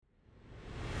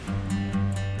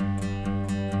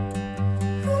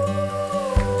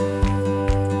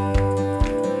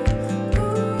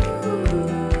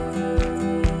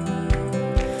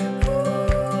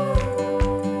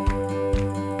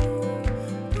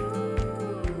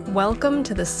Welcome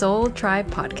to the Soul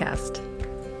Tribe Podcast.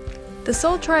 The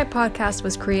Soul Tribe Podcast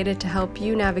was created to help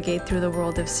you navigate through the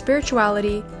world of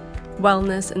spirituality,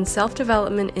 wellness, and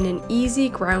self-development in an easy,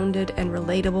 grounded, and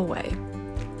relatable way.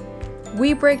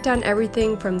 We break down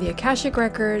everything from the Akashic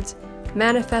Records,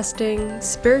 manifesting,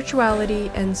 spirituality,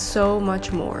 and so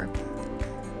much more.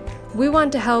 We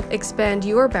want to help expand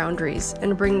your boundaries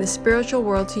and bring the spiritual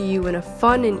world to you in a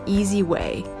fun and easy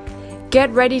way.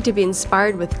 Get ready to be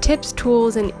inspired with tips,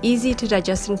 tools, and easy to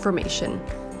digest information.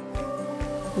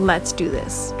 Let's do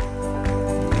this.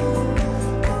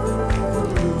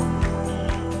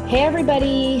 Hey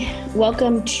everybody,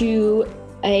 welcome to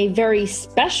a very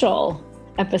special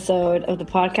episode of the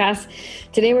podcast.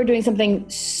 Today we're doing something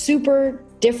super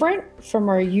different from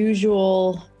our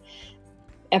usual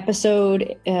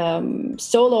episode,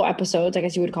 solo episodes, I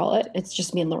guess you would call it. It's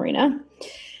just me and Lorena.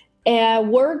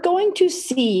 We're going to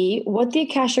see what the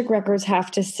Akashic Records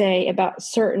have to say about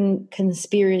certain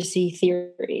conspiracy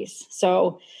theories.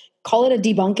 So call it a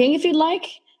debunking if you'd like.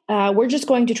 We're just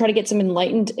going to try to get some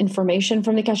enlightened information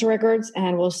from the Akashic Records,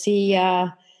 and we'll see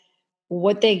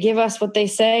what they give us, what they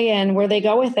say, and where they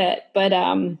go with it. But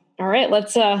all right,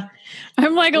 let's.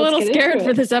 I'm like a little scared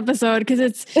for this episode because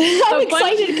it's. I'm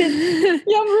excited because I'm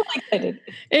really excited.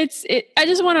 I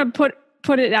just want to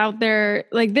put it out there.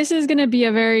 Like, this is going to be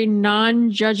a very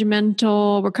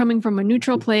non-judgmental. We're coming from a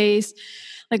neutral place.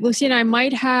 Like, Lucy and I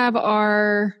might have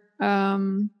our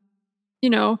our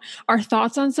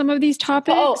thoughts on some of these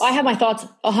topics. Oh, I have my thoughts.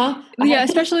 Yeah,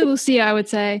 especially Lucia, I would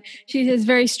say. She has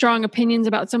very strong opinions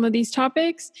about some of these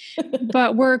topics,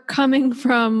 but we're coming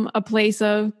from a place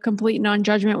of complete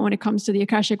non-judgment when it comes to the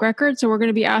Akashic Record. So we're going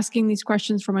to be asking these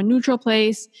questions from a neutral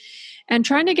place and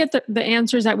trying to get the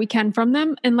answers that we can from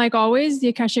them. And like always, the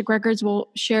Akashic Records will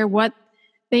share what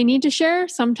they need to share.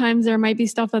 Sometimes there might be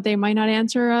stuff that they might not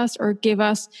answer us or give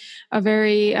us a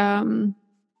very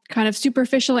kind of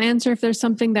superficial answer if there's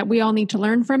something that we all need to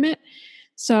learn from it.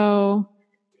 So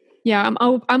yeah,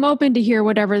 I'm open to hear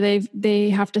whatever they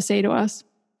have to say to us.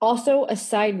 Also, a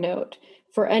side note,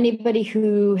 for anybody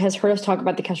who has heard us talk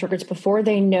about the Akashic Records before,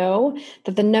 they know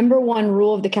that the number one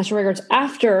rule of the Akashic Records,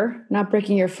 after not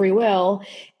breaking your free will,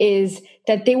 is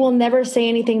that they will never say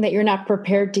anything that you're not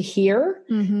prepared to hear.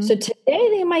 Mm-hmm. So today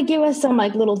they might give us some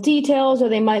like little details, or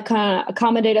they might kind of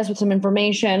accommodate us with some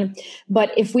information.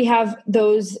 But if we have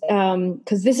those,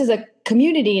 because this is a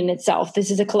community in itself,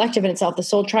 this is a collective in itself, the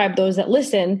Soul Tribe, those that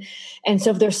listen. And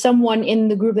so if there's someone in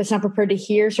the group that's not prepared to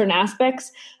hear certain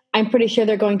aspects, I'm pretty sure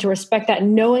they're going to respect that,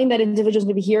 knowing that individuals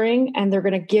will be hearing, and they're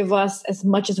going to give us as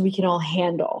much as we can all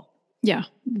handle. Yeah,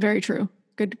 very true.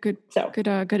 Good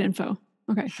info.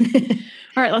 Okay.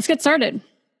 All right, let's get started.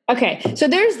 Okay. So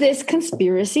there's this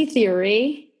conspiracy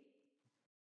theory.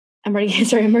 I'm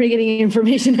already getting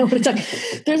information. There's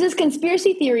this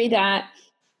conspiracy theory that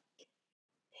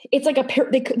it's like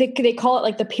they call it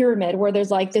like the pyramid, where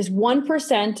there's like this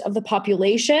 1% of the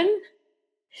population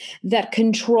that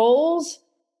controls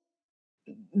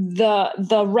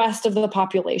the rest of the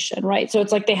population, right? So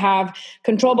it's like they have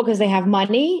control because they have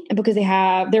money and because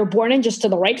they're born in just to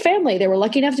the right family. They were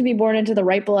lucky enough to be born into the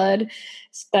right blood,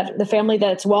 that the family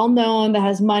that's well known, that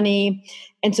has money.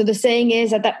 And so the saying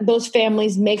is that those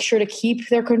families make sure to keep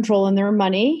their control and their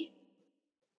money.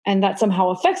 And that somehow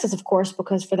affects us, of course,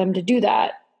 because for them to do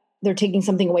that, they're taking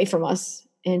something away from us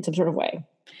in some sort of way.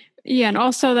 Yeah. And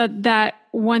also that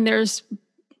when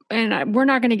we're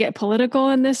not going to get political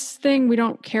in this thing. We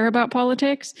don't care about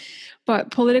politics, but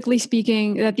politically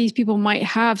speaking, that these people might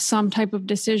have some type of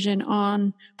decision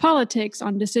on politics,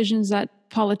 on decisions that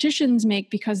politicians make,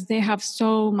 because they have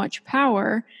so much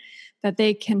power that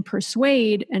they can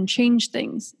persuade and change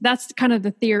things. That's kind of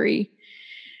the theory.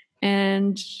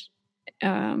 And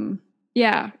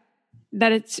that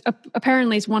it's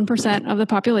apparently it's 1% of the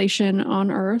population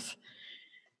on Earth.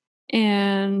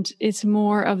 And it's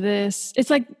more of this, it's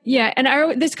like, yeah.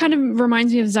 And this kind of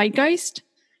reminds me of Zeitgeist,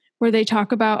 where they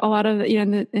talk about a lot of,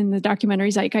 in the documentary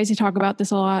Zeitgeist, they talk about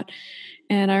this a lot.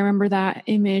 And I remember that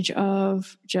image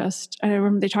of I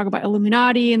remember they talk about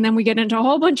Illuminati, and then we get into a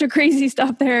whole bunch of crazy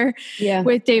stuff there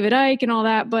with David Icke and all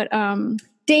that. But,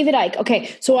 David Icke.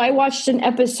 Okay. So I watched an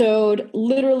episode,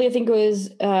 literally, I think it was,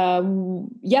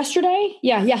 yesterday.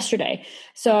 Yeah. Yesterday.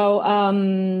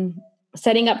 So,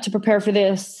 setting up to prepare for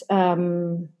this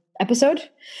episode,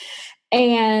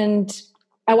 and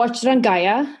I watched it on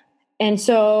Gaia. And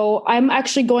so I'm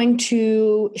actually going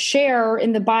to share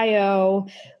in the bio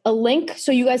a link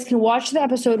so you guys can watch the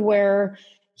episode where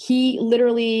he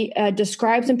literally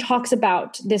describes and talks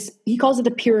about this. He calls it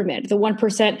the pyramid, the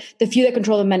 1%, the few that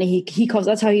control the many. He calls,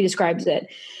 that's how he describes it.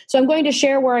 So I'm going to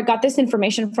share where I got this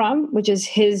information from, which is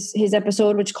his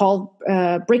episode, which is called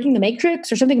Breaking the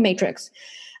Matrix or something Matrix.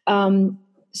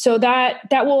 So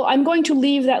that will, I'm going to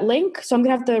leave that link. So I'm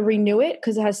gonna have to renew it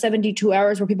because it has 72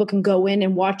 hours where people can go in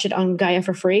and watch it on Gaia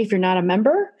for free if you're not a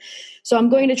member. So I'm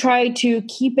going to try to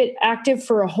keep it active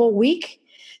for a whole week,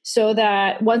 so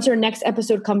that once our next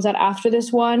episode comes out after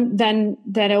this one, then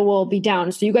it will be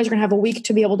down. So you guys are gonna have a week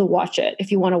to be able to watch it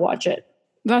if you want to watch it.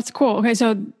 That's cool. Okay,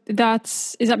 so is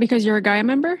that because you're a Gaia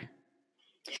member?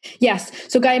 Yes.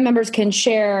 So Gaia members can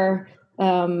share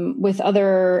with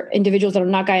other individuals that are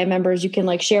not Gaia members. You can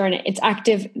like share, and it's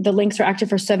active. The links are active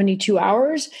for 72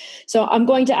 hours. So I'm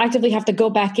going to actively have to go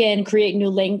back in, create new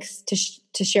links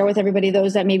to share with everybody,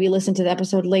 those that maybe listen to the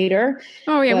episode later.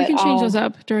 Oh yeah, we can change those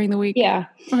up during the week. Yeah.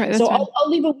 Okay, so I'll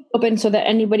leave it open so that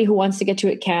anybody who wants to get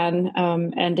to it can.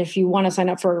 And if you want to sign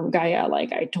up for Gaia,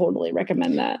 like I totally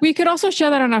recommend that. We could also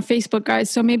share that on our Facebook, guys.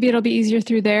 So maybe it'll be easier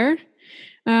through there.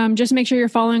 Just make sure you're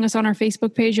following us on our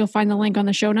Facebook page. You'll find the link on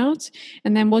the show notes,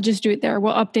 and then we'll just do it there.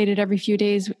 We'll update it every few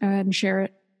days and share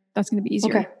it. That's going to be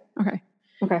easier.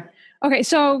 Okay.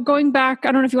 So going back,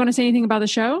 I don't know if you want to say anything about the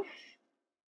show.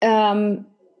 No.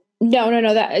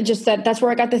 That's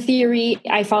where I got the theory.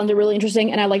 I found it really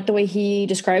interesting, and I like the way he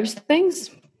describes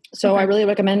things. So I really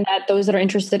recommend that those that are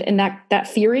interested in that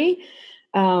theory.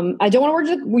 I don't want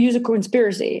to use a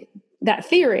conspiracy. That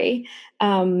theory,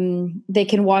 they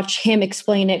can watch him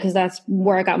explain it, because that's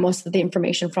where I got most of the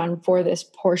information from for this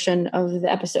portion of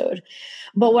the episode.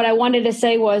 But what I wanted to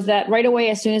say was that right away,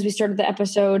 as soon as we started the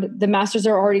episode, the masters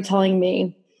are already telling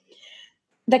me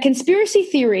that conspiracy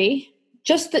theory,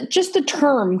 just the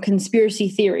term conspiracy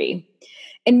theory,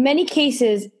 in many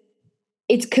cases,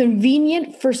 it's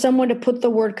convenient for someone to put the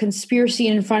word conspiracy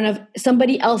in front of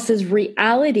somebody else's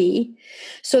reality,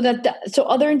 so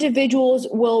other individuals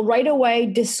will right away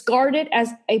discard it as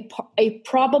a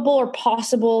probable or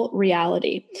possible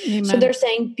reality. Amen. So they're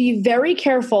saying, be very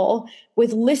careful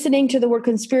with listening to the word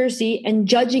conspiracy and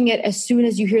judging it as soon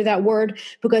as you hear that word,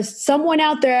 because someone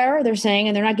out there, they're saying,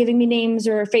 and they're not giving me names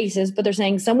or faces, but they're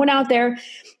saying someone out there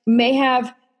may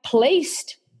have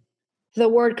placed the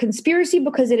word conspiracy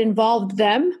because it involved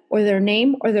them or their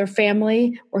name or their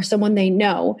family or someone they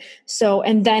know. So,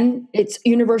 and then it's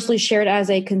universally shared as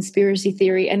a conspiracy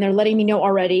theory. And they're letting me know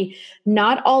already,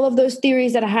 not all of those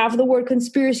theories that have the word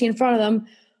conspiracy in front of them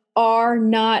are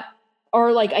not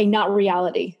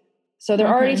reality. So they're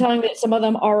already telling me that some of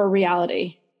them are a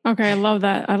reality. Okay. I love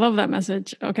that. I love that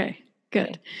message. Okay,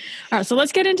 good. All right. So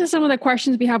let's get into some of the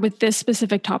questions we have with this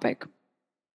specific topic.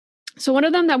 So one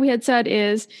of them that we had said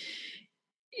is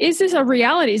this a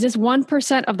reality? Is this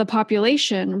 1% of the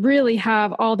population really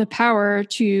have all the power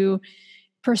to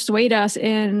persuade us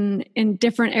in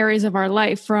different areas of our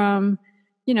life? From,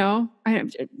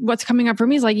 what's coming up for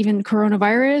me is like even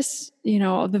coronavirus,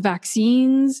 the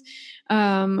vaccines,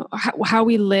 how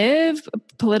we live,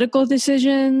 political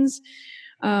decisions,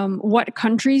 what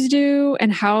countries do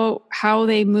and how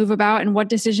they move about and what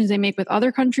decisions they make with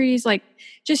other countries, like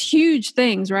just huge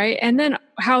things, right? And then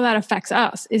how that affects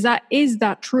us. Is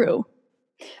that true?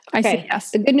 I say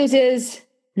yes. The good news is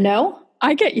no.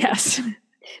 I get yes.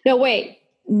 No, wait.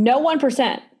 No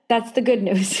 1%. That's the good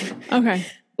news. Okay.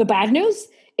 The bad news,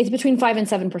 it's between 5 and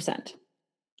 7%.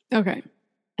 Okay.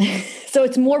 So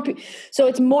it's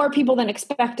more people than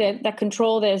expected that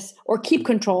control this or keep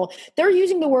control. They're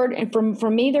using the word, and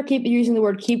from me, they're keep using the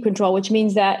word keep control, which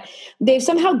means that they've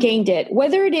somehow gained it.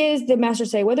 Whether it is, the masters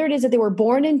say, whether it is that they were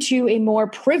born into a more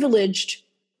privileged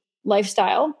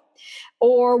lifestyle,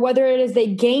 or whether it is they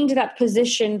gained that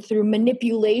position through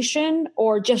manipulation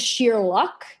or just sheer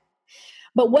luck.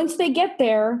 But once they get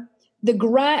there, the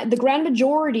grand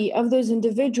majority of those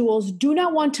individuals do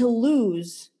not want to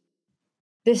lose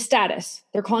this status.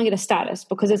 They're calling it a status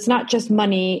because it's not just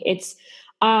money. It's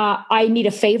I need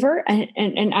a favor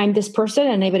and I'm this person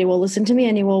and anybody will listen to me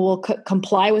and will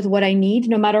comply with what I need,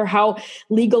 no matter how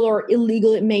legal or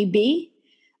illegal it may be.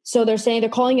 So they're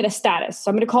calling it a status. So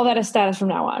I'm going to call that a status from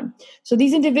now on. So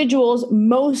these individuals,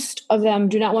 most of them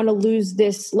do not want to lose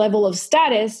this level of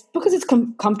status because it's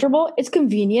comfortable, it's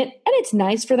convenient, and it's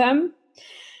nice for them.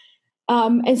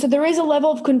 And so there is a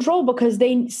level of control because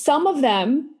some of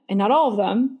them, and not all of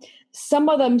them, some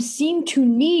of them seem to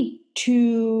need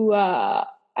to,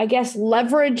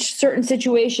 leverage certain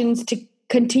situations to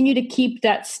continue to keep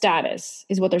that status,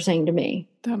 is what they're saying to me.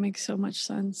 That makes so much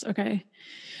sense. Okay.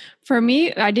 For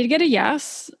me, I did get a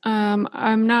yes.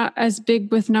 I'm not as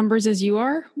big with numbers as you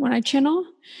are when I channel.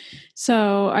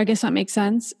 So I guess that makes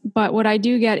sense. But what I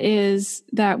do get is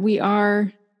that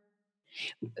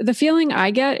the feeling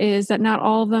I get is that not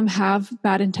all of them have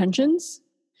bad intentions.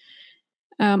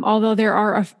 Although there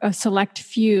are a select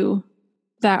few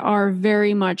that are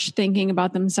very much thinking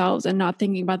about themselves and not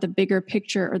thinking about the bigger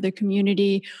picture or the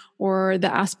community or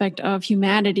the aspect of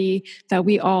humanity that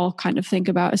we all kind of think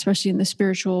about, especially in the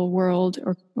spiritual world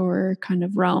or kind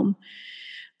of realm.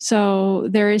 So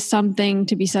there is something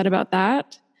to be said about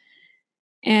that.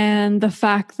 And the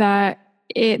fact that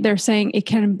they're saying it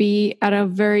can be at a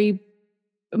very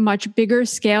much bigger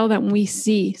scale than we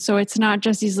see. So it's not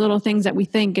just these little things that we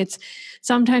think. It's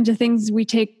sometimes the things we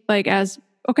take like as,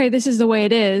 okay, this is the way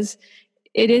it is.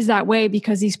 It is that way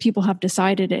because these people have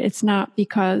decided it. It's not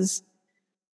because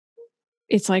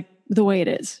it's like the way it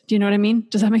is. Do you know what I mean?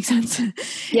 Does that make sense?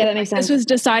 Yeah, that makes sense. This was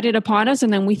decided upon us,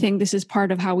 and then we think this is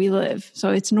part of how we live. So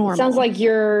it's normal. It sounds like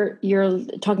you're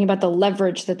talking about the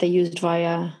leverage that they used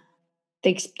via.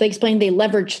 They explained they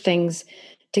leverage things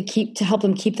to help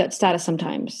them keep that status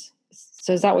sometimes.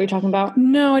 So is that what you're talking about?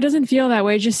 No, it doesn't feel that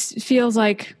way. It just feels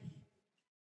like,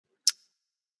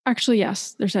 actually,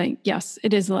 yes, they're saying, yes,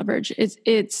 it is leverage.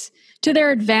 It's to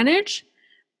their advantage,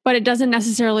 but it doesn't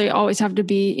necessarily always have to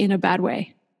be in a bad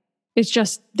way. It's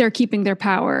just they're keeping their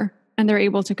power and they're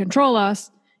able to control us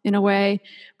in a way,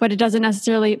 but it doesn't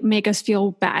necessarily make us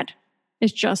feel bad.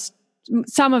 It's just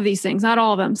some of these things, not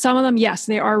all of them. Some of them, yes,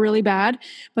 they are really bad,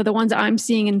 but the ones I'm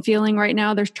seeing and feeling right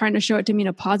now, they're trying to show it to me in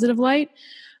a positive light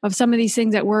of some of these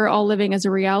things that we're all living as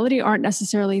a reality aren't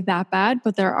necessarily that bad,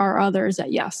 but there are others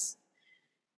that, yes,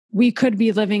 we could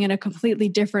be living in a completely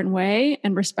different way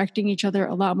and respecting each other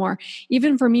a lot more.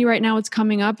 Even for me right now, what's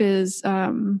coming up is,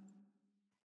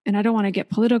 and I don't want to get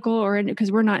political or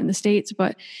because we're not in the States,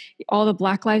 but all the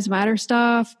Black Lives Matter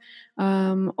stuff,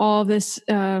 all this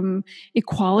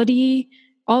equality,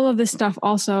 all of this stuff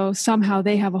also somehow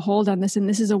they have a hold on this. And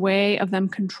this is a way of them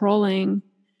controlling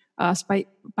us by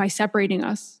separating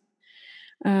us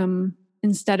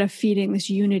instead of feeding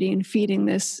this unity and feeding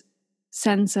this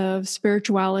sense of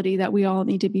spirituality that we all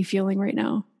need to be feeling right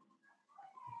now.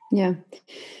 Yeah.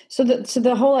 So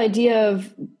the whole idea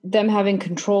of them having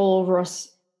control over us,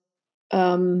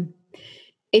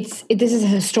 this is a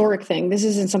historic thing. This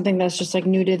isn't something that's just like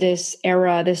new to this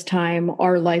era, this time,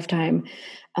 our lifetime.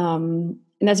 And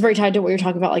that's very tied to what you're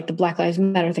talking about, like the Black Lives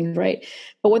Matter thing, right?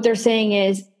 But what they're saying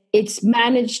is it's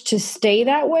managed to stay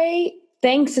that way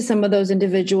thanks to some of those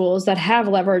individuals that have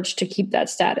leverage to keep that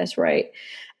status, right?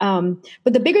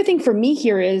 But the bigger thing for me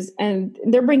here is, and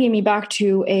they're bringing me back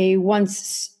to a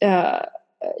once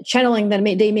channeling that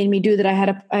they made me do that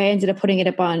I ended up putting it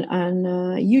up on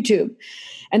YouTube.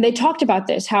 And they talked about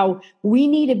this, how we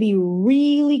need to be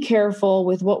really careful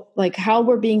with how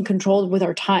we're being controlled with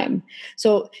our time.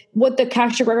 So what the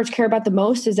Akashic records care about the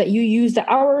most is that you use the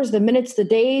hours, the minutes, the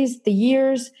days, the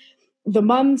years, the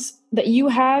months that you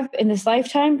have in this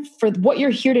lifetime for what you're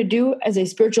here to do as a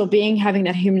spiritual being, having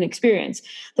that human experience.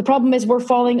 The problem is we're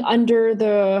falling under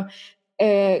the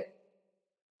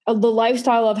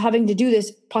lifestyle of having to do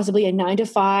this, possibly a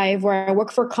 9-to-5, where I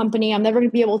work for a company. I'm never going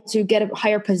to be able to get a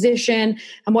higher position.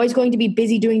 I'm always going to be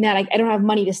busy doing that. I don't have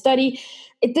money to study.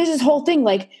 There's this whole thing,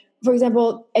 like, for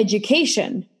example,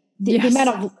 education. The amount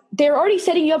of, they're already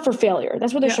setting you up for failure.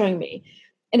 That's what they're showing me.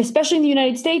 And especially in the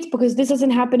United States, because this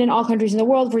doesn't happen in all countries in the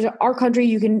world. For our country,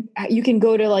 you can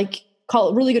go to like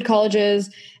really good colleges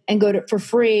and go to for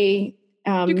free.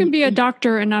 You can be a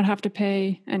doctor and not have to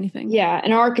pay anything. Yeah,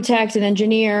 an architect, an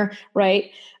engineer, right?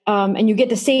 And you get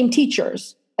the same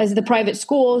teachers as the private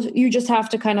schools. You just have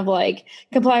to kind of like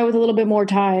comply with a little bit more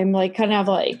time, like kind of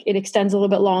like it extends a little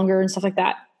bit longer and stuff like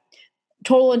that.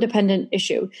 Total independent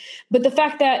issue. But the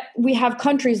fact that we have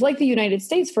countries like the United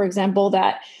States, for example,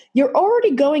 that you're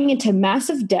already going into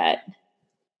massive debt.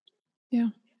 Yeah.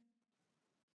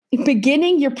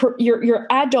 Beginning your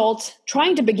adult,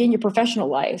 trying to begin your professional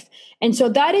life. And so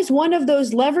that is one of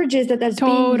those leverages that's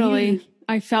totally being used.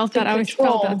 I felt that. I always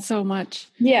felt that so much.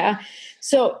 Yeah.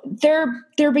 So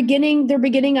they're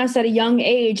beginning us at a young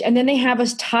age, and then they have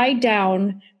us tied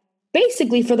down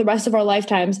basically for the rest of our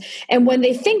lifetimes. And when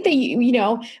they think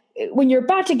that when you're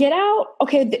about to get out,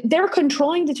 okay, they're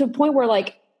controlling it to a point where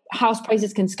like house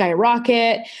prices can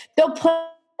skyrocket. They'll play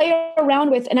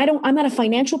around with, and I'm not a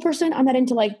financial person. I'm not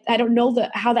into I don't know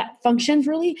how that functions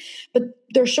really, but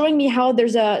they're showing me how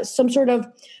there's some sort of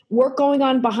work going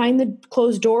on behind the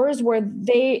closed doors where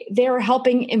they're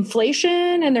helping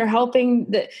inflation and they're helping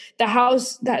the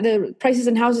prices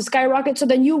in houses skyrocket. So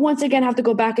then you once again have to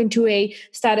go back into a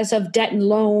status of debt and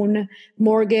loan,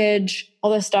 mortgage,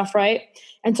 all this stuff, right?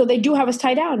 And so they do have us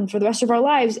tied down for the rest of our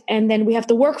lives, and then we have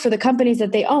to work for the companies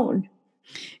that they own.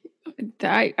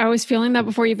 I was feeling that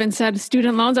before you even said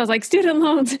student loans. I was like, student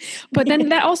loans. But then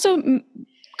that also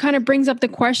kind of brings up the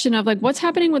question of like, what's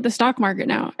happening with the stock market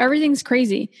now? Everything's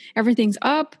crazy. Everything's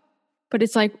up, but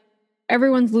it's like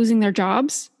everyone's losing their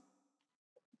jobs.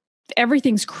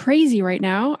 Everything's crazy right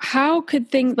now. How could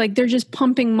things like they're just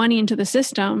pumping money into the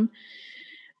system?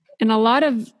 And a lot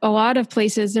of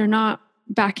places, they're not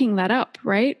backing that up,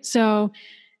 right? So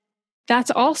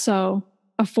that's also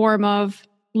a form of,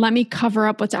 let me cover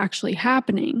up what's actually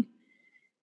happening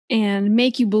and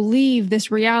make you believe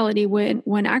this reality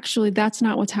when actually that's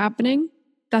not what's happening.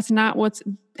 That's not what's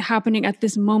happening at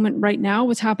this moment right now.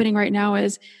 What's happening right now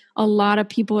is a lot of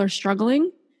people are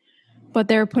struggling, but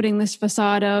they're putting this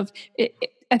facade of it.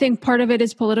 I think part of it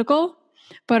is political,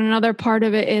 but another part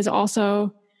of it is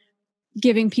also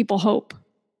giving people hope.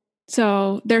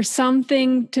 So there's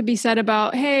something to be said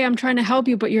about, hey, I'm trying to help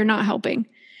you, but you're not helping.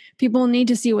 People need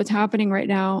to see what's happening right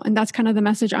now. And that's kind of the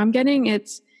message I'm getting.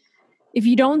 It's, if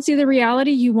you don't see the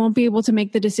reality, you won't be able to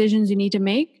make the decisions you need to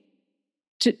make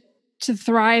to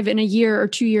thrive in a year or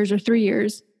 2 years or 3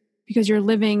 years, because you're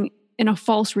living in a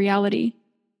false reality.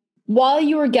 While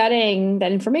you were getting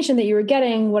that information that you were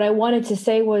getting, what I wanted to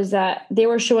say was that they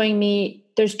were showing me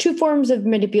there's two forms of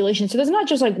manipulation. So there's not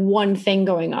just like one thing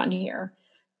going on here.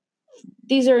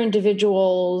 These are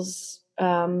individuals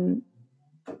that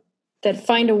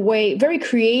find a way, very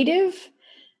creative,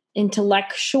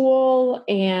 intellectual,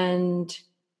 and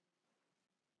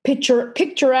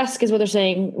picturesque is what they're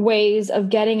saying, ways of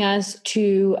getting us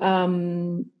to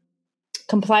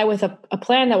comply with a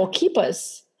plan that will keep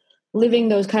us living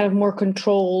those kind of more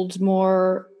controlled,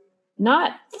 more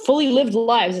not fully lived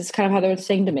lives. It's kind of how they're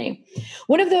saying to me.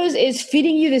 One of those is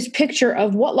feeding you this picture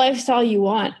of what lifestyle you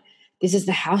want. This is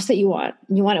the house that you want.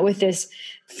 You want it with this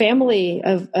family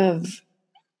of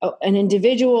an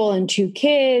individual and 2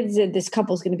 kids, and this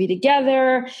couple's going to be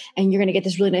together, and you're going to get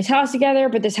this really nice house together,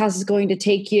 but this house is going to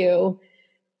take you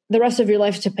the rest of your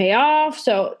life to pay off.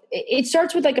 So it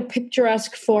starts with like a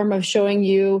picturesque form of showing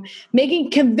you,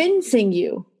 convincing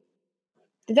you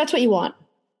that that's what you want.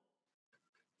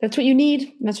 That's what you need.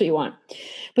 And that's what you want.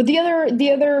 But the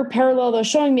other parallel they're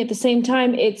showing me at the same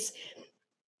time, it's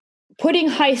putting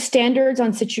high standards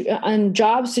on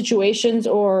job situations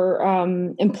or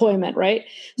employment, right?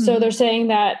 Mm-hmm. So they're saying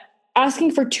that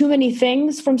asking for too many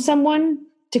things from someone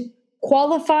to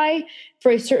qualify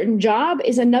for a certain job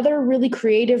is another really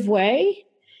creative way.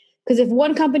 Because if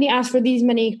one company asks for these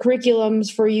many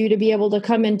curriculums for you to be able to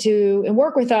come into and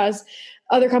work with us,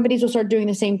 other companies will start doing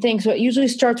the same thing. So it usually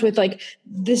starts with like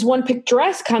this one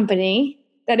picturesque company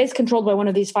that is controlled by one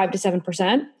of these 5 to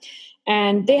 7%.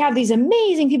 And they have these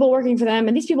amazing people working for them.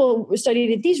 And these people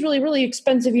studied at these really, really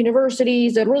expensive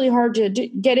universities that are really hard to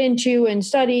get into and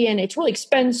study. And it's really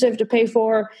expensive to pay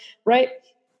for, right?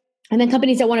 And then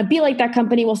companies that want to be like that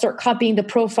company will start copying the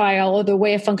profile or the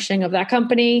way of functioning of that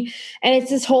company. And it's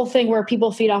this whole thing where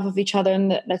people feed off of each other in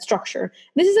that structure.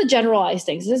 This is a generalized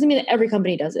thing. This doesn't mean that every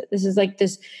company does it. This is like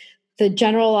the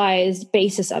generalized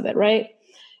basis of it, right?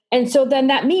 And so then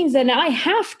that means that I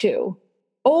have to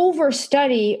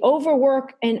overstudy,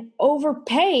 overwork, and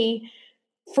overpay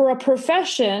for a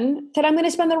profession that I'm going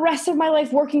to spend the rest of my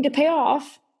life working to pay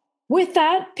off with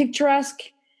that picturesque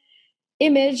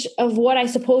image of what I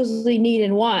supposedly need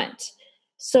and want.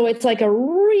 So it's like a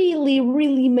really,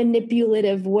 really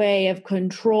manipulative way of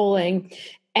controlling.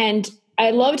 And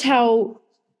I loved how,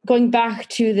 going back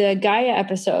to the Gaia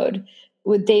episode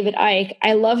with David Icke,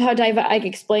 I love how David Icke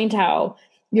explained how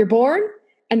you're born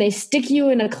and they stick you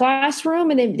in a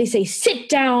classroom and they say, sit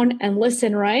down and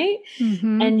listen, right?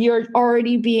 Mm-hmm. And you're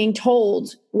already being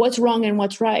told what's wrong and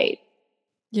what's right.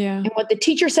 Yeah. And what the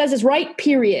teacher says is right,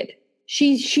 period.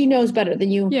 She knows better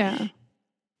than you. Yeah.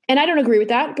 And I don't agree with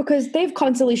that, because they've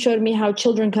constantly showed me how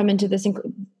children come into this,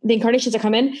 the incarnations that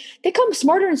come in, they come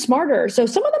smarter and smarter. So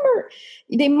some of them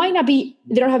they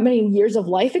don't have many years of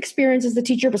life experience as the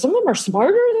teacher, but some of them are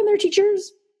smarter than their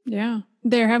teachers. Yeah.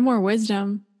 They have more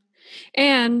wisdom.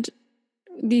 And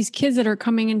these kids that are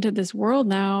coming into this world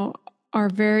now are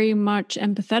very much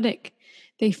empathetic.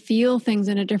 They feel things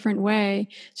in a different way.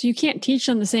 So you can't teach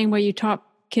them the same way you taught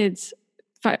kids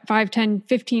 5, 10,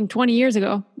 15, 20 years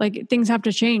ago. Like, things have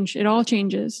to change. It all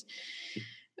changes.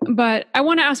 But I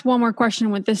want to ask one more question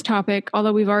with this topic,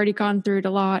 although we've already gone through it a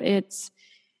lot. It's,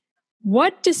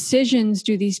 what decisions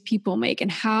do these people make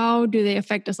and how do they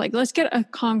affect us? Like, let's get a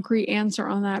concrete answer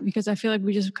on that, because I feel like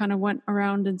we just kind of went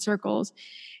around in circles.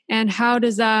 And how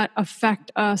does that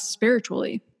affect us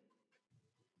spiritually?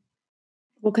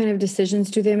 What kind of decisions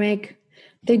do they make?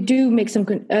 They do make some,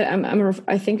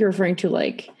 I think you're referring to,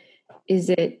 like, is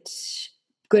it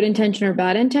good intention or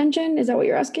bad intention? Is that what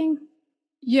you're asking?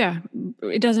 Yeah.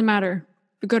 it doesn't matter,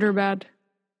 good or bad?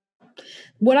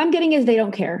 What I'm getting is they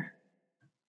don't care.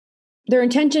 Their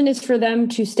intention is for them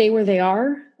to stay where they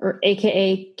are, or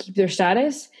AKA keep their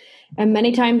status. And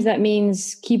many times that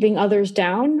means keeping others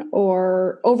down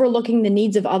or overlooking the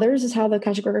needs of others is how the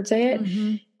Akashic records say it.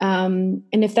 Mm-hmm.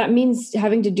 And if that means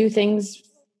having to do things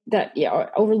that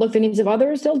overlook the needs of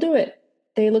others, they'll do it.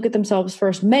 They look at themselves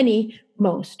first. Many,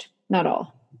 most, not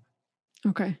all.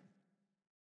 Okay.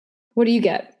 What do you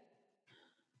get?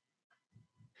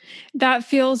 That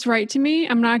feels right to me.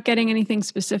 I'm not getting anything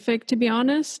specific, to be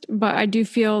honest, but I do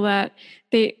feel that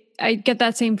I get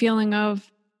that same feeling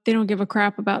of they don't give a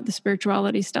crap about the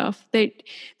spirituality stuff. The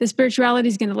spirituality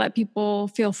is going to let people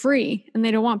feel free, and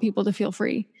they don't want people to feel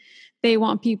free. They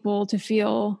want people to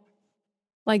feel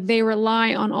like they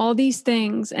rely on all these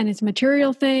things, and it's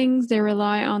material things. They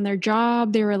rely on their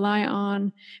job. They rely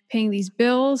on paying these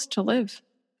bills to live.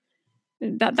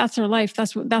 That's their life.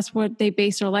 That's what they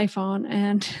base their life on.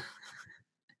 And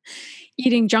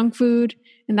eating junk food,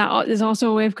 and that is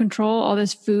also a way of control. All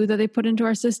this food that they put into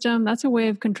our system, that's a way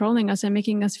of controlling us and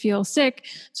making us feel sick.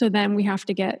 So then we have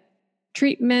to get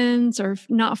treatments or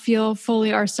not feel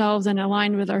fully ourselves and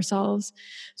aligned with ourselves.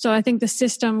 So I think the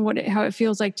system, how it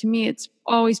feels like to me, it's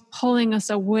always pulling us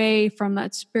away from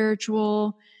that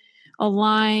spiritual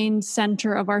aligned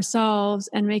center of ourselves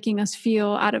and making us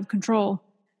feel out of control.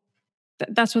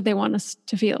 That's what they want us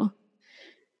to feel,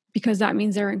 because that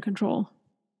means they're in control.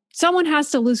 Someone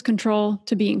has to lose control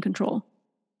to be in control.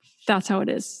 That's how it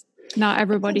is. Not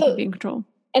everybody can be in control.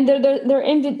 And they're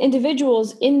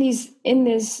individuals in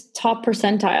this top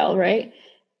percentile, right?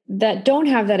 That don't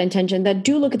have that intention, that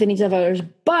do look at the needs of others.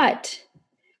 But,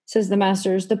 says the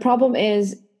masters, the problem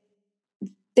is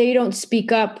they don't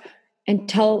speak up and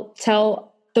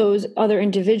tell those other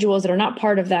individuals that are not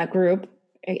part of that group,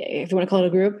 if you want to call it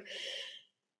a group,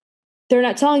 they're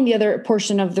not telling the other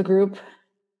portion of the group,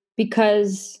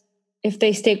 because if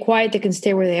they stay quiet, they can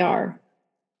stay where they are.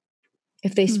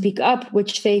 If they speak up,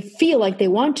 which they feel like they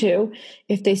want to,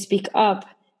 if they speak up,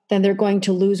 then they're going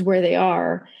to lose where they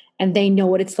are. And they know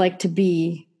what it's like to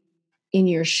be in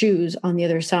your shoes on the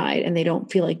other side. And they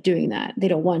don't feel like doing that. They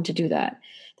don't want to do that.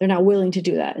 They're not willing to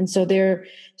do that. And so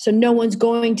no one's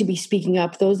going to be speaking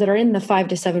up. Those that are in the 5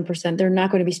 to 7%, they're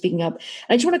not going to be speaking up. And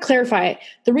I just want to clarify,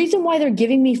 the reason why they're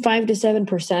giving me 5 to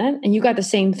 7%, and you got the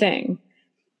same thing,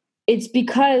 it's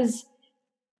because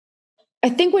I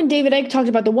think when David Icke talked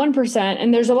about the 1%,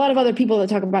 and there's a lot of other people that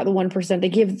talk about the 1%, they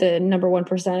give the number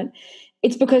 1%.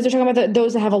 It's because they're talking about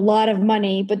those that have a lot of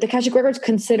money, but the Akashic records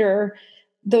consider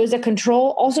those that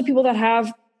control also people that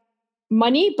have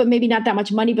money, but maybe not that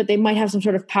much money, but they might have some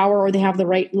sort of power, or they have the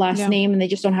right last name and they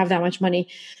just don't have that much money.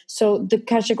 So the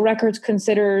Akashic records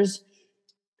considers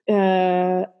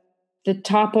the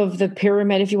top of the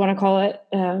pyramid, if you want to call it,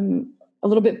 a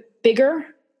little bit bigger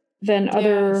than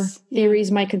other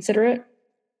theories might consider it.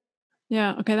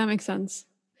 Yeah. Okay. That makes sense.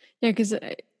 Yeah. Because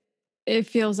it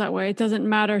feels that way. It doesn't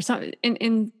matter. So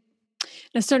in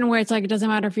a certain way, it's like, it doesn't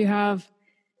matter if you have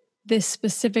this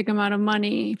specific amount of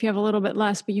money, if you have a little bit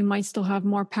less, but you might still have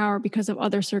more power because of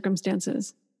other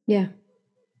circumstances. Yeah.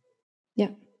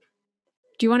 Yeah.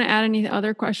 Do you want to add any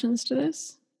other questions to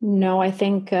this? No, I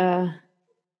think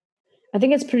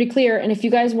it's pretty clear. And if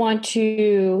you guys want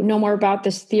to know more about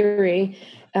this theory,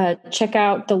 check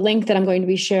out the link that I'm going to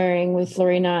be sharing with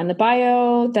Lorena in the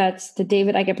bio. That's the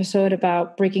David Icke episode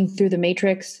about breaking through the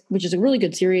matrix, which is a really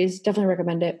good series. Definitely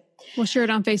recommend it. We'll share it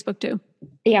on Facebook too.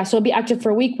 Yeah, so it'll be active for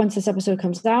a week once this episode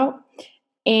comes out.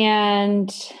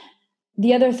 And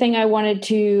the other thing I wanted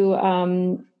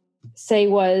to say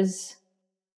was,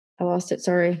 I lost it.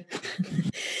 Sorry.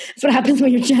 That's what happens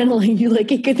when you're channeling. You like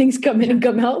good things come in and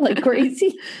come out like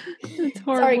crazy. It's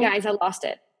horrible. Sorry, guys, I lost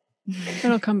it.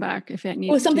 It'll come back if it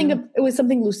needs. It was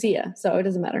something Lucia, so it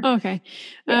doesn't matter. Okay.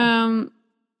 Yeah.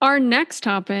 Our next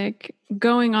topic,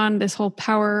 going on this whole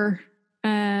power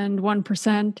and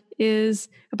 1%, is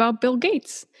about Bill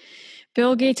Gates.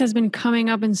 Bill Gates has been coming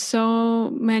up in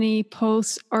so many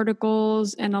posts,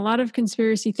 articles, and a lot of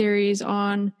conspiracy theories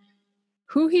on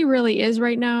who he really is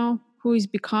right now, who he's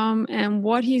become, and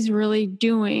what he's really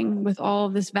doing with all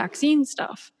of this vaccine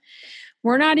stuff.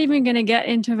 We're not even going to get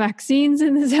into vaccines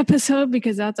in this episode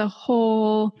because that's a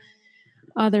whole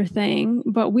other thing.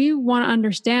 But we want to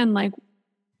understand like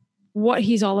what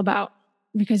he's all about,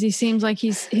 because he seems like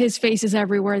his face is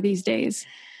everywhere these days.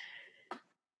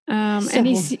 And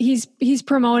he's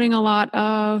promoting a lot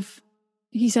of,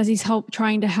 he says he's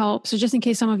trying to help. So just in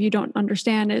case some of you don't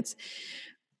understand, it's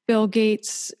Bill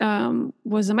Gates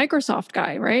was a Microsoft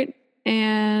guy, right?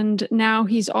 And now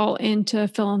he's all into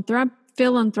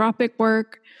philanthropic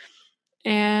work.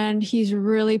 and he's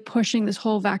really pushing this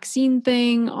whole vaccine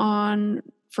thing on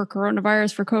for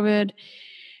coronavirus, for COVID.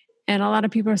 And a lot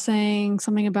of people are saying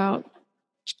something about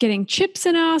getting chips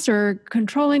in us or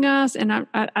controlling us. And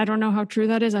I don't know how true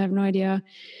that is. I have no idea.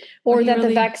 Or that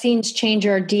the vaccines change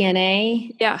our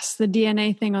DNA. Yes, the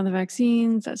DNA thing on the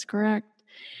vaccines. That's correct.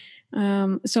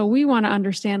 So we want to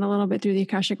understand a little bit through the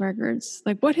Akashic records,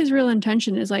 like what his real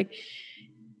intention is. Like,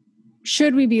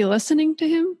 should we be listening to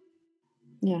him?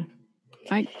 Yeah.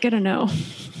 I get a no.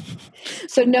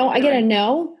 So no, I get a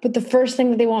no. But the first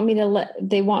thing that they want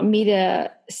me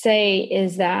to say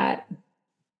is that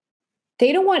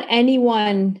they don't want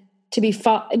anyone to be,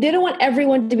 they don't want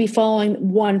everyone to be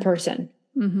following one person.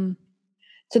 Mm-hmm.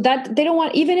 So that they don't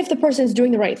want, even if the person's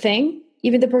doing the right thing,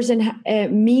 even if the person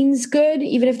means good,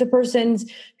 even if the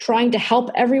person's trying to help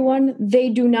everyone, they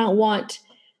do not want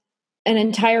an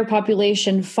entire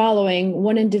population following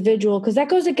one individual, because that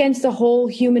goes against the whole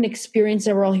human experience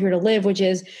that we're all here to live, which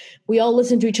is we all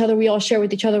listen to each other, we all share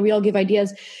with each other, we all give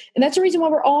ideas. And that's the reason why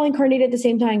we're all incarnated at the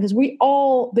same time, because we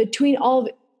all,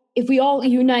 if we all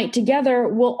unite together,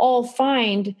 we'll all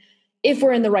find, if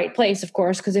we're in the right place, of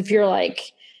course, because if you're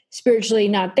like spiritually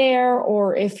not there,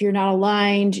 or if you're not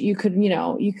aligned, you could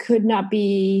not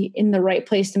be in the right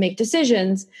place to make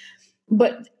decisions.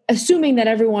 But assuming that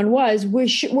everyone was,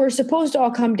 we're supposed to all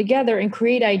come together and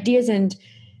create ideas and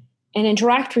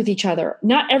interact with each other.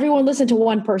 Not everyone listen to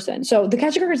one person. So the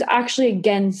Akashic Record is actually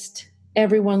against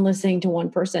everyone listening to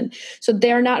one person. So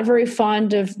they're not very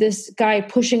fond of this guy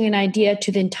pushing an idea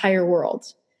to the entire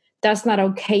world. That's not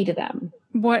okay to them.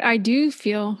 What I do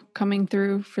feel coming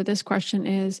through for this question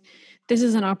is this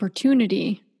is an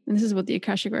opportunity, and this is what the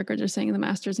Akashic Records are saying in the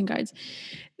Masters and Guides,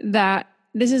 that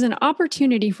this is an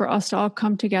opportunity for us to all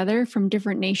come together from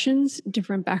different nations,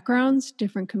 different backgrounds,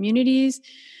 different communities,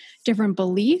 different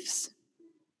beliefs,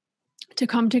 to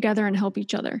come together and help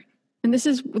each other. And this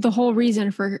is the whole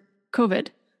reason for COVID.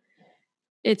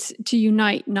 It's to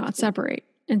unite, not separate.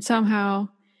 And somehow,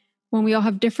 when we all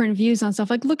have different views on stuff,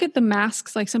 like look at the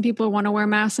masks, like some people want to wear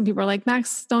masks, some people are like,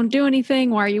 masks don't do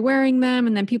anything, why are you wearing them?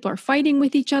 And then people are fighting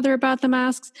with each other about the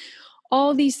masks.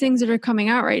 All these things that are coming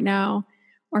out right now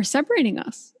are separating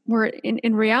us. Where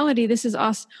in reality, this is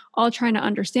us all trying to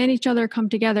understand each other, come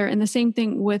together. And the same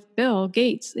thing with Bill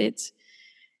Gates. It's,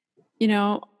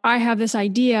 I have this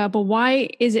idea, but why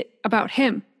is it about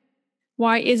him?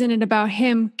 Why isn't it about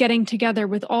him getting together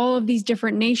with all of these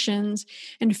different nations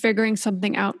and figuring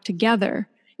something out together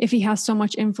if he has so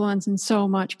much influence and so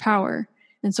much power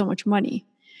and so much money?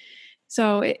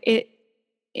 So it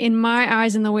in my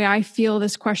eyes and the way I feel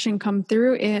this question come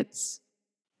through, it's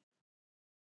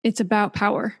about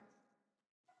power.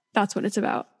 That's what it's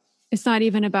about. It's not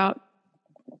even about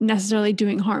necessarily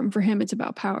doing harm for him. It's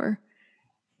about power.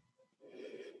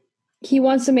 He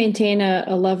wants to maintain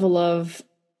a level of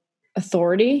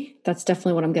authority. That's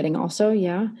definitely what I'm getting also.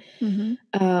 Yeah.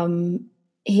 Mm-hmm.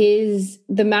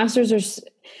 The masters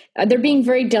they're being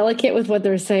very delicate with what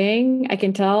they're saying. I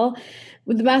can tell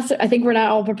with the master. I think we're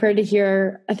not all prepared to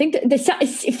hear. I think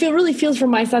it really feels from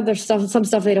my side, there's some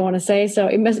stuff they don't want to say. So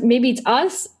maybe it's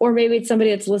us, or maybe it's somebody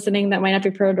that's listening that might not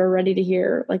be prepared or ready to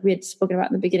hear, like we had spoken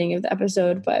about in the beginning of the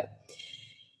episode, but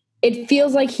it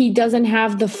feels like he doesn't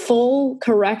have the full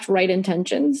correct right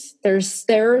intentions. There's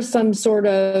some sort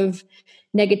of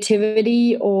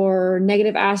negativity or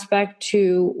negative aspect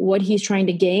to what he's trying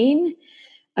to gain.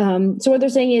 So what they're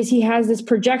saying is he has this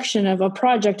projection of a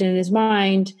project in his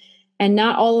mind, and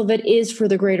not all of it is for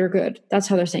the greater good. That's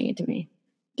how they're saying it to me.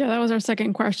 Yeah, that was our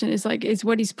second question, is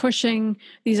what he's pushing,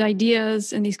 these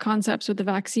ideas and these concepts with the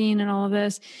vaccine and all of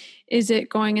this, is it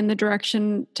going in the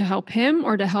direction to help him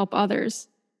or to help others?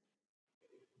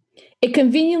 It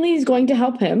conveniently is going to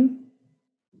help him.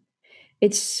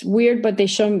 It's weird, but they're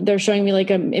showing me like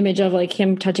an image of like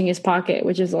him touching his pocket,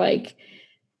 which is like,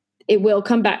 it will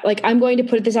come back. Like, I'm going to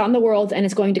put this out in the world and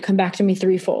it's going to come back to me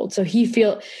threefold. So at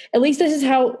least this is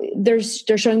how they're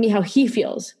showing me how he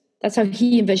feels. That's how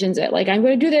he envisions it. Like, I'm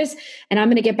going to do this and I'm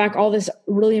going to get back all this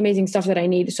really amazing stuff that I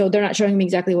need. So they're not showing me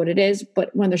exactly what it is,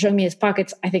 but when they're showing me his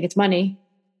pockets, I think it's money.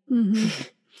 Mm-hmm.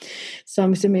 So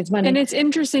I'm assuming it's money. And it's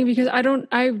interesting because I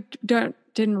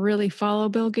didn't really follow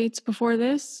Bill Gates before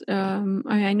this.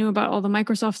 I knew about all the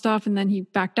Microsoft stuff, and then he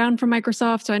backed down from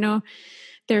Microsoft. So I know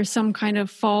there's some kind of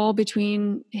fall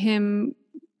between him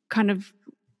kind of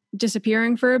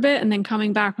disappearing for a bit and then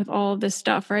coming back with all of this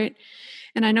stuff, right?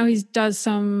 And I know he does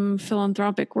some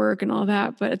philanthropic work and all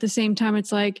that, but at the same time,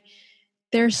 it's like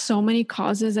there's so many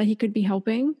causes that he could be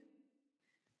helping.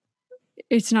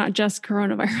 It's not just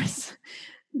coronavirus.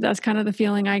 That's kind of the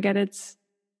feeling I get. It's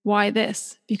Why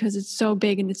this? Because it's so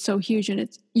big and it's so huge, and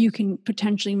you can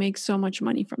potentially make so much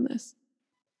money from this.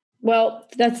 Well,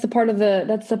 that's the part of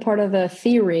the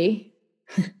theory.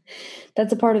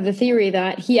 That's a part of the theory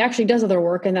that he actually does other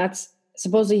work, and that's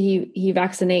supposedly he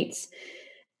vaccinates.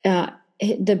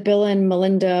 The Bill and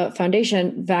Melinda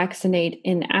Foundation vaccinate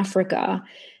in Africa,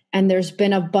 and there's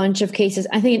been a bunch of cases.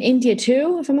 I think in India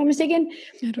too, if I'm not mistaken.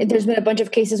 There's been a bunch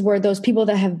of cases where those people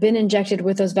that have been injected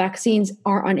with those vaccines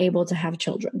are unable to have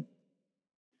children,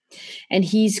 and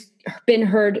he's been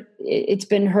heard. It's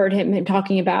been heard him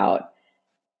talking about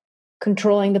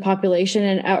controlling the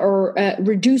population or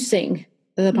reducing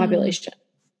the population.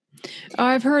 Oh,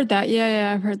 I've heard that.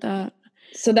 Yeah, I've heard that.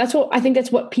 So that's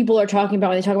what people are talking about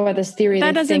when they talk about this theory.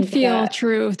 That doesn't feel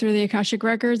true through the Akashic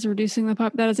records, reducing the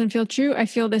that doesn't feel true. I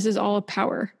feel this is all a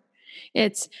power.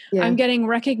 I'm getting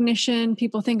recognition.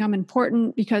 People think I'm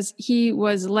important because he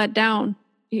was let down.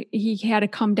 He had to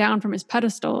come down from his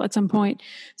pedestal at some point.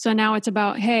 So now it's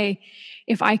about, hey,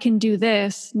 if I can do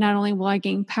this, not only will I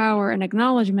gain power and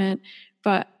acknowledgement,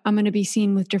 but I'm going to be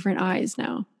seen with different eyes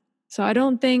now. So I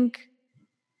don't think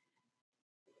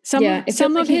some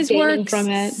of his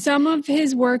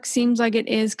work seems like it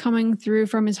is coming through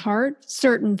from his heart.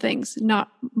 Certain things,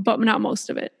 but not most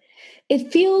of it.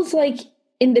 It feels like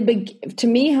to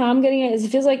me, how I'm getting it is it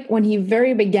feels like when he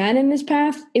very began in this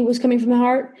path, it was coming from the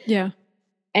heart. Yeah.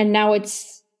 And now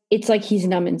it's like he's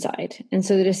numb inside. And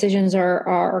so the decisions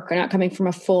are not coming from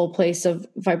a full place of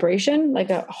vibration, like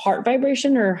a heart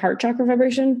vibration or heart chakra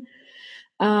vibration.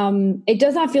 It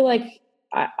does not feel like,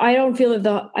 I don't feel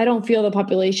the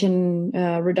population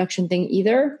reduction thing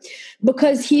either,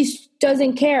 because he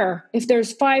doesn't care if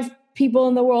there's 5 people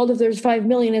in the world, if there's 5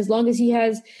 million, as long as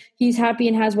he's happy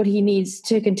and has what he needs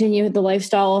to continue the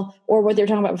lifestyle, or what they're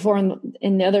talking about before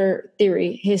in the other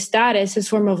theory, his status, his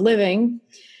form of living.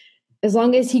 As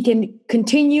long as he can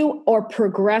continue or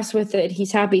progress with it,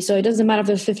 he's happy. So it doesn't matter if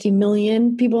there's 50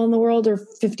 million people in the world or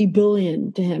 50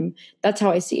 billion to him. That's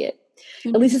how I see it.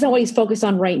 At least it's not what he's focused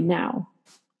on right now.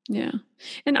 Yeah.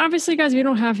 And obviously, guys, we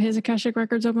don't have his Akashic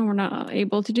records open. We're not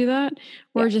able to do that.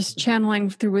 We're just channeling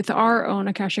through with our own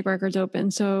Akashic records open.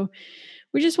 So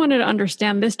we just wanted to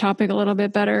understand this topic a little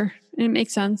bit better. And it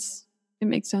makes sense.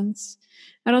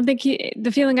 I don't think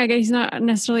the feeling I get, he's not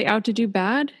necessarily out to do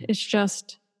bad. It's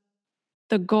just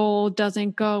the goal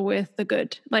doesn't go with the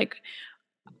good. Like,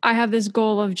 I have this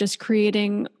goal of just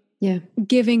creating,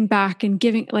 giving back and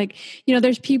giving, like,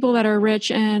 there's people that are rich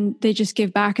and they just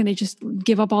give back and they just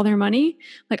give up all their money.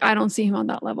 Like, I don't see him on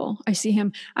that level. I see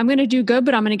him, I'm going to do good,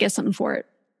 but I'm going to get something for it.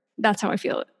 That's how I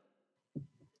feel it.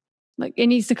 Like, it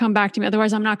needs to come back to me.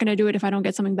 Otherwise, I'm not going to do it if I don't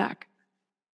get something back.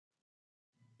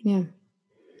 Yeah.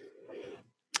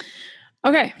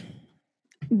 Okay.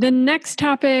 The next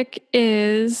topic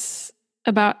is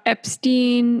about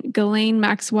Epstein, Ghislaine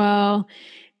Maxwell,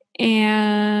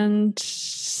 and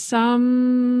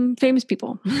some famous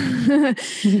people.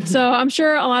 So I'm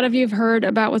sure a lot of you have heard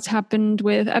about what's happened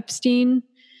with Epstein.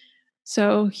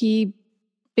 So he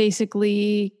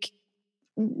basically,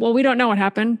 we don't know what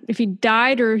happened, if he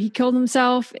died or he killed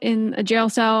himself in a jail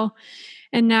cell.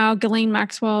 And now Ghislaine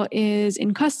Maxwell is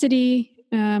in custody.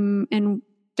 And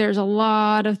there's a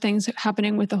lot of things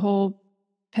happening with the whole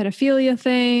pedophilia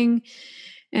thing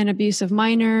and abuse of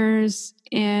minors.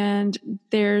 And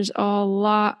there's a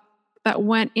lot that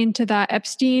went into that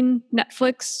Epstein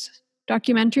Netflix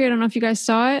documentary. I don't know if you guys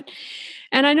saw it.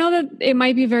 And I know that it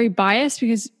might be very biased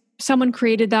because someone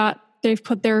created that. They've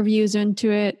put their views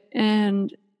into it,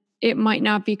 and it might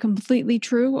not be completely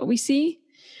true what we see.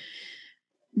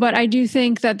 But I do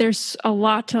think that there's a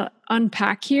lot to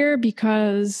unpack here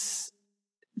because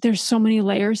there's so many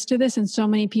layers to this and so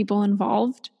many people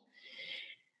involved.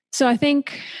 So I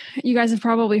think you guys have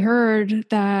probably heard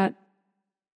that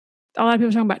a lot of people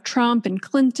are talking about Trump and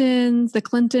the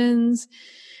Clintons,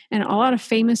 and a lot of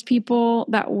famous people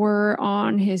that were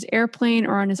on his airplane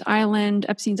or on his island,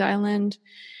 Epstein's Island.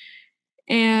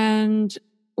 And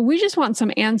we just want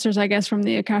some answers, I guess, from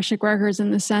the Akashic records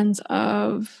in the sense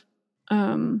of,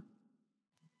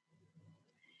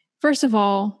 first of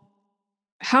all,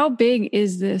 how big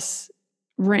is this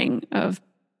ring of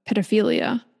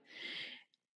pedophilia?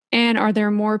 And are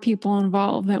there more people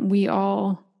involved than we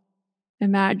all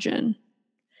imagine?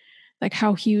 Like,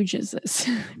 how huge is this?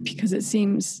 Because it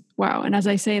seems, wow. And as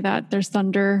I say that, there's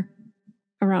thunder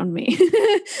around me.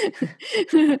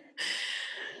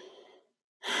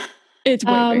 It's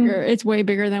way bigger. It's way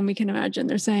bigger than we can imagine.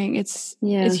 They're saying it's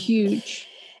huge.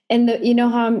 And you know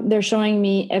how they're showing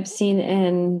me Epstein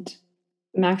and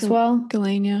Maxwell?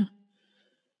 Ghislaine, yeah.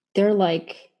 They're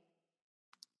like,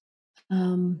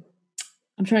 I'm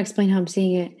trying to explain how I'm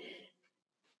seeing it.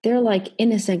 they're like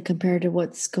innocent compared to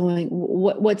what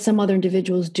some other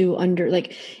individuals do under,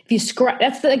 like, if you scratch,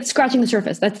 that's like scratching the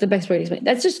surface. That's the best way to explain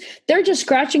it. They're just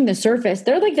scratching the surface.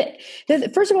 They're like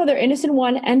first of all, they're innocent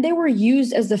one, and they were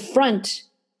used as the front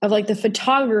of like the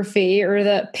photography or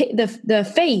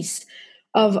the face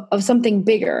of something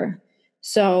bigger.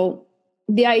 So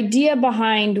the idea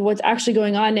behind what's actually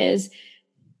going on is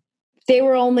they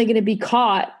were only going to be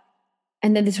caught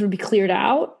and then this would be cleared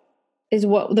out, is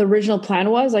what the original plan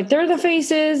was. Like, they're the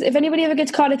faces. If anybody ever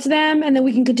gets caught, it's them. And then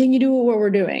we can continue doing what we're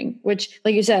doing, which,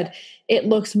 like you said, it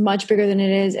looks much bigger than it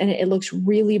is. And it looks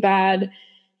really bad.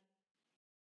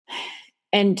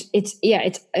 And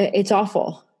it's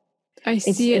awful. I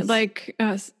see it like,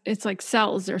 it's like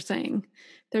cells, they're saying.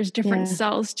 There's different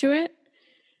cells to it.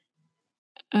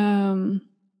 And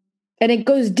it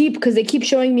goes deep because they keep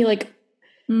showing me like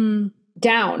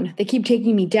down. They keep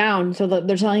taking me down. So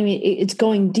they're telling me it's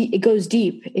going deep. It goes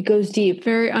deep. It goes deep.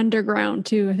 Very underground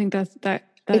too. I think that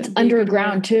it's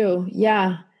underground too.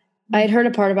 Yeah. I had heard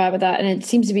a part about that, and it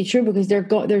seems to be true because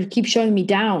they keep showing me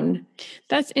down.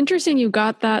 That's interesting. You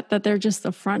got that they're just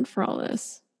the front for all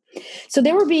this. So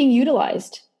they were being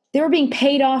utilized. They were being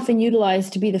paid off and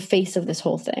utilized to be the face of this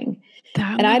whole thing.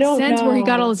 That makes I don't sense know where he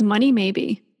got all his money.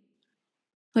 Maybe.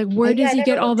 Like, where does he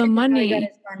get all the money?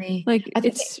 Like,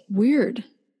 it's weird.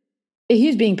 He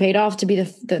was being paid off to be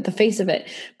the face of it,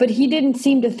 but he didn't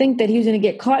seem to think that he was going to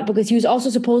get caught because he was also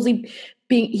supposedly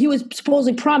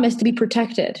promised to be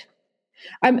protected.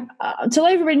 To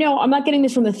let everybody know, I'm not getting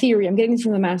this from the theory. I'm getting this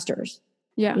from the masters.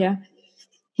 Yeah.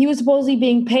 He was supposedly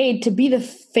being paid to be the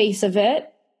face of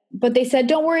it, but they said,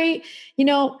 "Don't worry,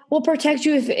 we'll protect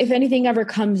you if anything ever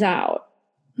comes out."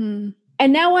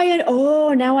 And now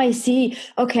I see.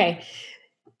 Okay.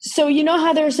 So you know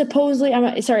how they're supposedly, I'm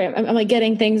like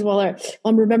getting things while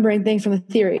I'm remembering things from the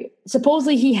theory.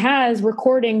 Supposedly he has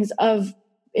recordings of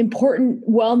important,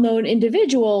 well-known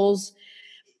individuals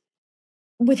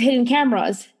with hidden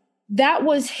cameras. That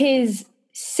was his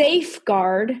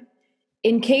safeguard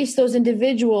in case those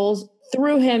individuals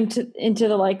threw him into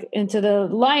the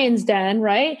lion's den,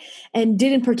 right? And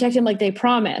didn't protect him like they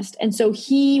promised. And so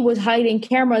he was hiding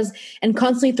cameras and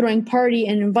constantly throwing party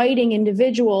and inviting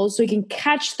individuals so he can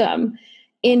catch them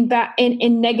in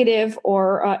negative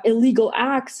or illegal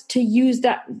acts to use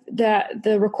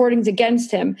the recordings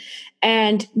against him.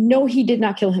 And no, he did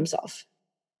not kill himself.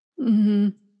 Mm-hmm.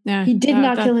 Yeah, he did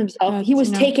not kill himself. He was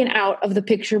taken out of the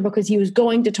picture because he was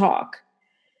going to talk.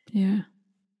 Yeah.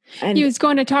 And he was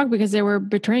going to talk because they were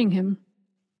betraying him.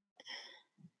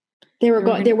 They weren't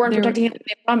protecting him.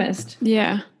 They promised.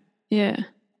 Yeah.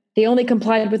 They only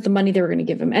complied with the money they were going to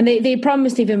give him. And they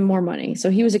promised even more money. So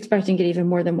he was expecting to get even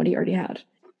more than what he already had.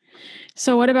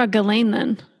 So what about Ghislaine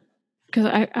then?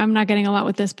 Because I'm not getting a lot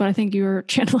with this, but I think you were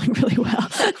channeling really well.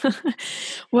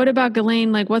 What about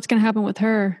Ghislaine? Like, what's going to happen with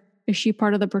her? Is she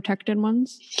part of the protected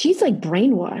ones? She's like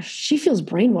brainwashed. She feels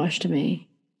brainwashed to me.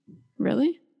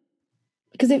 Really?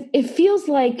 Because it feels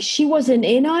like she wasn't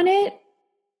in on it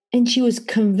and she was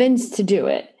convinced to do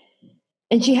it.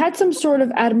 And she had some sort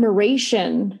of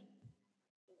admiration.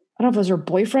 I don't know if it was her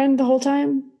boyfriend the whole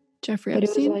time. Jeffrey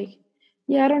Epstein? It was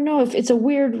like, I don't know if it's a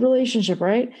weird relationship,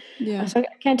 right? Yeah. So I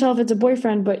can't tell if it's a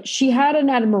boyfriend, but she had an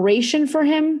admiration for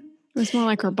him. It was more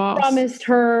like her boss. He promised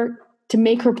her to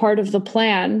make her part of the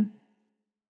plan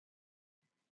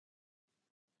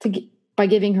by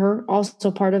giving her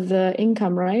also part of the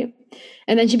income, right?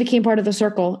 And then she became part of the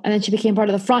circle. And then she became part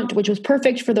of the front, which was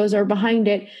perfect for those that are behind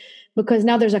it, because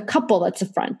now there's a couple that's the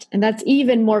front. And that's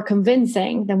even more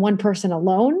convincing than one person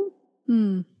alone.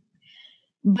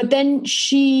 But then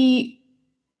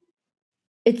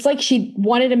it's like she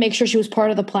wanted to make sure she was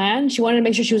part of the plan. She wanted to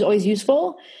make sure she was always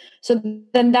useful. So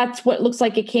then that's what looks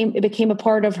like it became a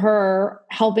part of her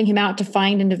helping him out to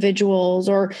find individuals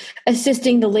or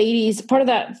assisting the ladies. Part of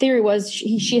that theory was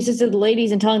she assisted the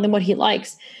ladies in telling them what he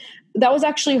likes. That was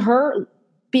actually her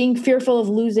being fearful of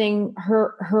losing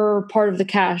her part of the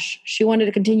cash. She wanted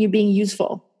to continue being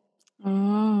useful.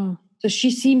 Oh. So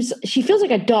she feels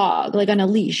like a dog, like on a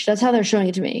leash. That's how they're showing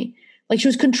it to me. Like she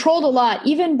was controlled a lot,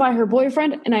 even by her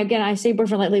boyfriend. And again, I say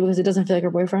boyfriend lightly because it doesn't feel like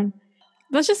her boyfriend.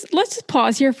 Let's just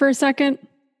pause here for a second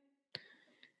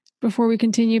before we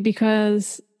continue,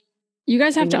 because you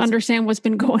guys have to understand what's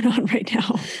been going on right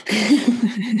now.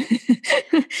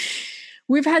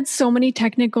 We've had so many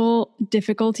technical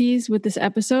difficulties with this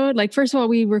episode. Like, first of all,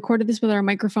 we recorded this with our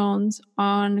microphones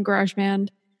on GarageBand,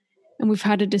 and we've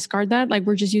had to discard that. Like,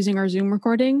 we're just using our Zoom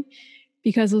recording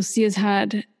because Lucia's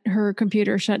had her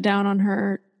computer shut down on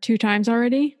her 2 times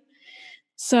already.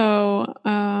 So,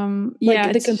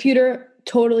 the computer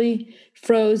totally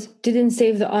froze, didn't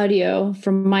save the audio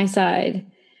from my side.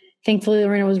 Thankfully,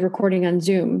 Lorena was recording on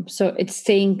Zoom, so it's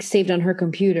staying saved on her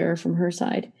computer from her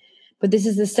side. But this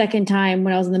is the second time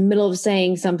when I was in the middle of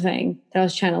saying something that I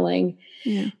was channeling.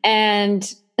 Yeah.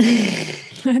 And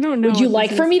I don't know. Would you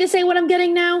like for me to say what I'm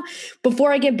getting now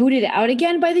before I get booted out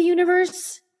again by the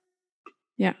universe?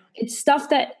 Yeah. It's stuff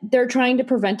that they're trying to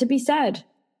prevent to be said.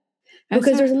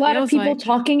 Because there's a lot of people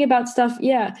talking about stuff.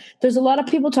 Yeah. There's a lot of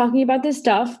people talking about this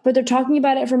stuff, but they're talking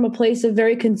about it from a place of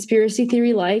very conspiracy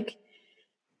theory-like.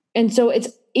 And so it's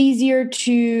easier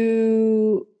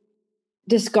to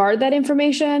discard that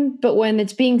information, but when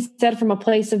it's being said from a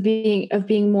place of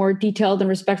being more detailed and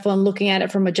respectful and looking at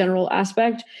it from a general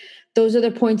aspect, those are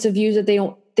the points of views that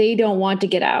they don't want to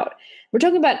get out. We're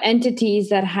talking about entities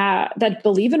that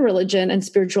believe in religion and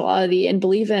spirituality and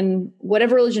believe in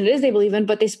whatever religion it is they believe in,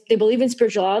 but they believe in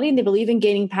spirituality and they believe in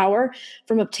gaining power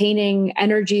from obtaining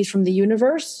energies from the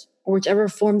universe, or whichever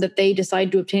form that they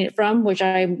decide to obtain it from, which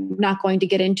I'm not going to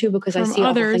get into because I see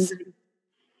others. All the things.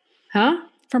 Huh?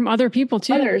 From other people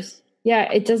too. Others. Yeah,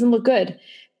 it doesn't look good.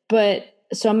 But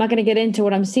so I'm not going to get into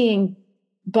what I'm seeing,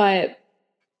 but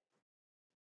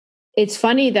it's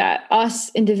funny that us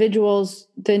individuals,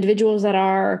 the individuals that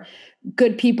are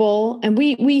good people, and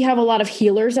we have a lot of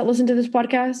healers that listen to this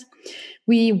podcast.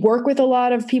 We work with a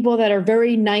lot of people that are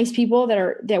very nice people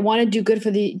that want to do good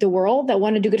for the world, that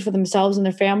want to do good for themselves and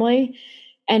their family.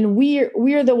 And we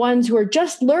are the ones who are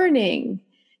just learning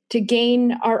to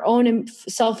gain our own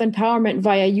self-empowerment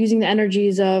via using the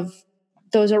energies of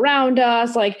those around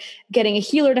us, like getting a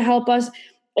healer to help us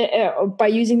by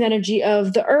using the energy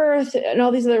of the earth and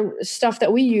all these other stuff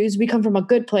that we use. We come from a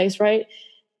good place, right?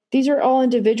 These are all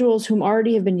individuals whom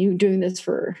already have been doing this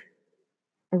for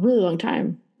a really long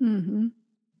time. Mm-hmm.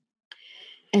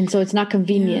 And so it's not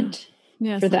convenient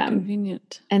for them.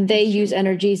 Convenient. And they use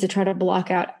energies to try to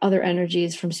block out other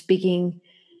energies from speaking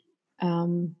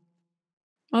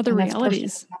other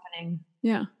realities. Happening.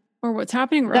 Yeah. Or what's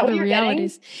happening or other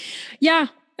realities. Yeah.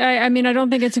 I mean, I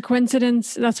don't think it's a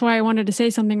coincidence. That's why I wanted to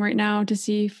say something right now to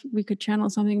see if we could channel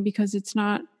something, because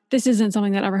this isn't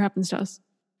something that ever happens to us.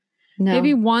 No.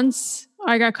 Maybe once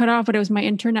I got cut off, but it was my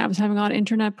internet. I was having a lot of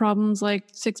internet problems like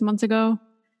 6 months ago.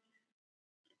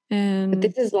 But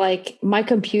this is like my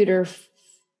computer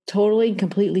totally,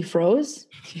 completely froze.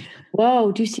 Yeah.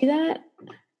 Whoa. Do you see that?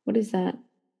 What is that?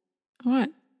 What?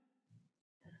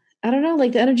 I don't know.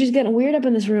 Like the energy's getting weird up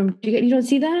in this room. You don't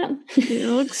see that? It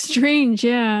looks strange.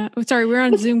 Yeah. Oh, sorry. We're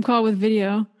on Zoom call with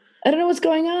video. I don't know what's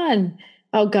going on.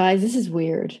 Oh, guys, this is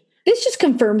weird. This just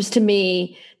confirms to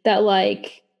me that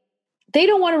like they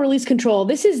don't want to release control.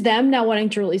 This is them not wanting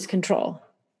to release control.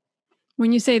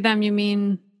 When you say them, you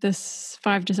mean this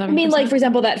 5 to 7%? I mean, like, for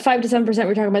example, that 5 to 7% we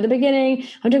were talking about at the beginning.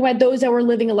 I'm talking about those that were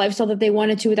living a lifestyle that they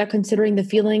wanted to without considering the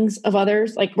feelings of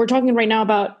others. Like we're talking right now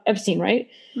about Epstein, right?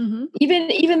 Mm-hmm.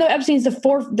 Even though Epstein's the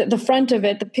front of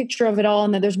it, the picture of it all,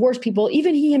 and that there's worse people,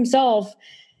 even he himself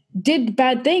did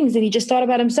bad things and he just thought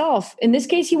about himself. In this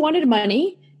case, he wanted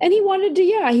money and he wanted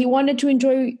to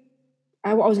enjoy,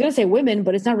 I was going to say women,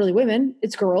 but it's not really women.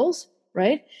 It's girls,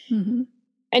 right? Mm-hmm.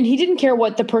 And he didn't care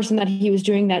what the person that he was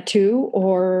doing that to,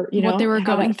 or, what they were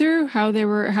going through, how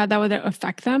that would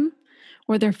affect them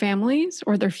or their families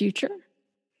or their future.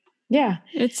 Yeah.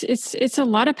 It's a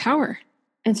lot of power.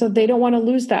 And so they don't want to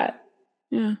lose that.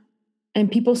 Yeah.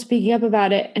 And people speaking up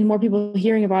about it and more people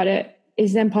hearing about it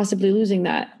is them possibly losing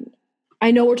that. I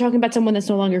know we're talking about someone that's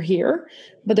no longer here,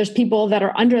 but there's people that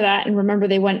are under that. And remember,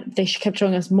 they kept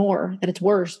showing us more, that it's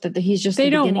worse, that he's just,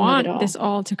 they don't want this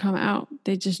all to come out.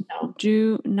 They just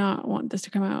do not want this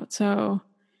to come out. So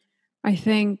I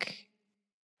think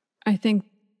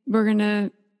we're going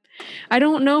to, I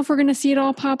don't know if we're going to see it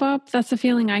all pop up. That's the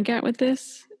feeling I get with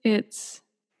this. It's,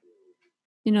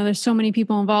 there's so many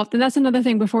people involved. And that's another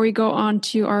thing before we go on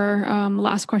to our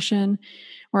last question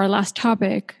or our last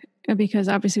topic, because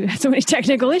obviously we had so many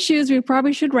technical issues, we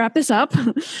probably should wrap this up.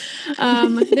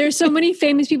 There's so many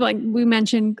famous people, like we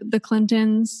mentioned the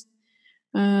Clintons.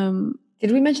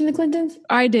 Did we mention the Clintons?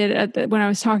 I did when I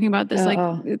was talking about this.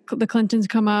 The Clintons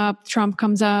come up, Trump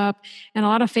comes up, and a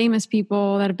lot of famous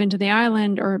people that have been to the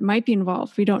island or might be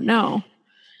involved. We don't know.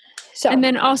 So, and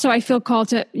then also I feel called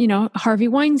to, Harvey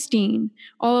Weinstein,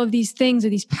 all of these things or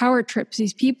these power trips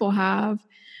these people have.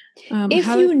 If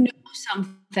you know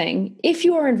something, if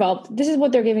you are involved, this is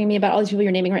what they're giving me about all these people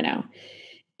you're naming right now.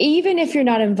 Even if you're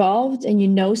not involved and you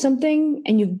know something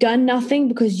and you've done nothing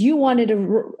because you wanted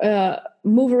to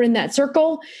move her in that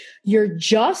circle, you're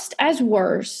just as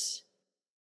worse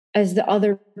as the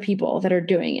other people that are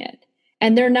doing it.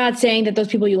 And they're not saying that those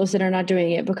people you listed are not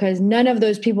doing it, because none of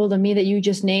those people to me that you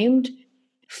just named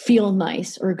feel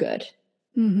nice or good.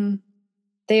 Mm-hmm.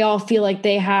 They all feel like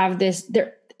they have this,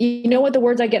 you know what the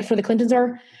words I get for the Clintons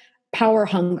are? Power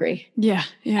hungry. Yeah.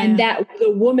 And that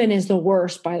the woman is the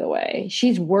worst, by the way.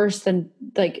 She's worse than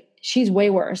she's way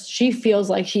worse. She feels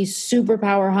like she's super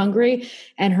power hungry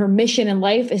and her mission in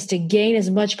life is to gain as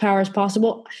much power as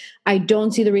possible. I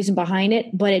don't see the reason behind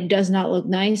it, but it does not look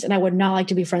nice. And I would not like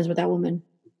to be friends with that woman.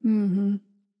 Mm-hmm.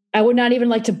 I would not even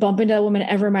like to bump into that woman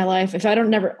ever in my life.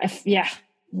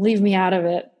 Leave me out of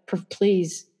it,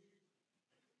 please.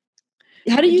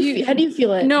 How do you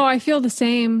feel it? No, I feel the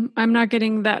same. I'm not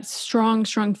getting that strong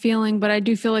feeling, but I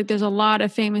do feel like there's a lot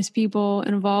of famous people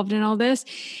involved in all this.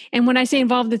 And when I say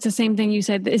involved, it's the same thing you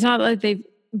said. It's not like they've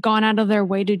gone out of their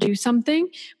way to do something,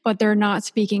 but they're not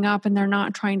speaking up and they're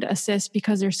not trying to assist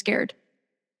because they're scared.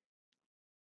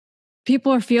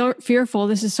 People are fearful.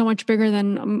 This is so much bigger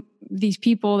than these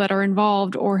people that are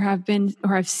involved or have been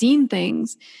or have seen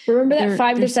things. Remember that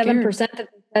 5 to 7%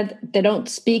 that they don't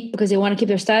speak because they want to keep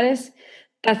their status?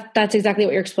 That's exactly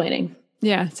what you're explaining.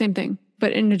 Yeah, same thing,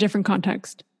 but in a different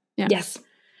context. Yeah. Yes.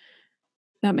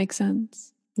 That makes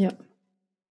sense. Yep.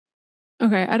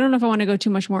 Okay, I don't know if I want to go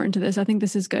too much more into this. I think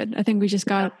this is good. I think we just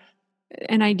got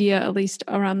an idea at least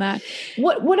around that.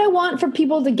 What I want for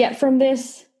people to get from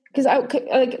this, because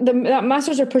the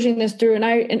masters are pushing this through, and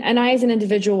I as an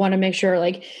individual want to make sure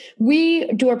we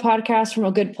do our podcast from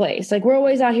a good place. We're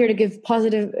always out here to give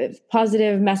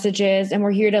positive messages, and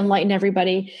we're here to enlighten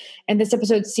everybody. And this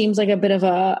episode seems like a bit of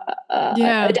but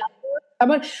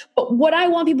what I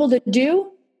want people to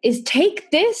do is take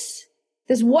this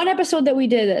one episode that we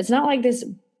did. It's not like this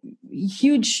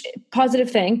huge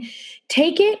positive thing.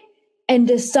 Take it and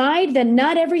decide that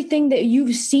not everything that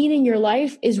you've seen in your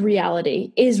life is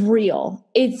reality, is real,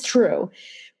 it's true.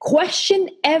 Question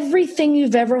everything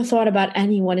you've ever thought about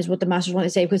anyone is what the masters want to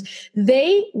say, because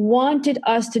they wanted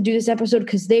us to do this episode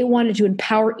because they wanted to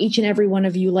empower each and every one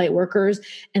of you light workers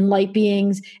and light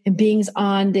beings and beings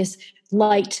on this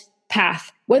light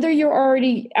path. Whether you're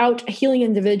already out healing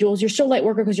individuals, you're still light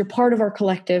worker because you're part of our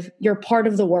collective, you're part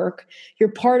of the work, you're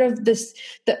part of this,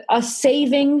 us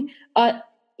saving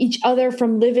each other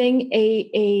from living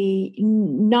a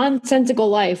nonsensical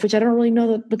life, which I don't really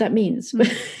know what that means.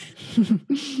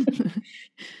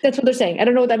 That's what they're saying. I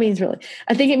don't know what that means really.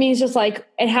 I think it means just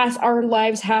our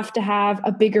lives have to have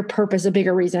a bigger purpose, a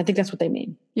bigger reason. I think that's what they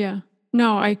mean. Yeah.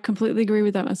 No, I completely agree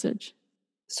with that message.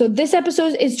 So this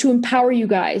episode is to empower you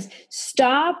guys.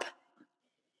 Stop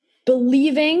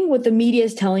believing what the media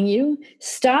is telling you.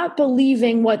 Stop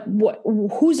believing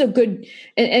who's a good,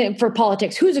 and for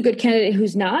politics, who's a good candidate,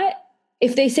 who's not.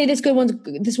 If they say this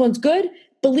one's good,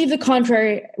 believe the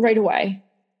contrary right away.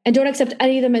 And don't accept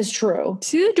any of them as true.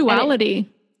 See the duality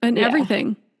in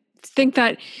everything. Think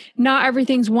that not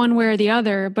everything's one way or the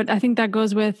other, but I think that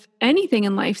goes with anything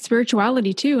in life,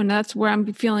 spirituality too. And that's where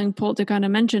I'm feeling pulled to kind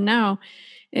of mention now.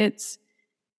 It's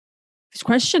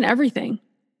question everything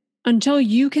until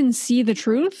you can see the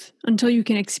truth, until you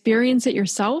can experience it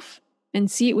yourself and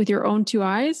see it with your own two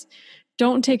eyes.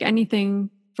 Don't take anything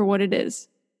for what it is.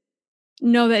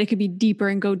 Know that it could be deeper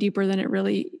and go deeper than it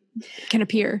really can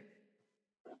appear.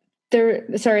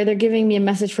 They're giving me a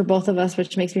message for both of us,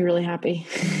 which makes me really happy.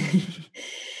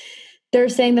 They're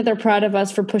saying that they're proud of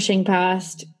us for pushing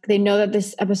past. They know that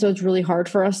this episode's really hard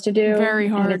for us to do. Very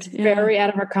hard. It's very out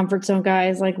of our comfort zone,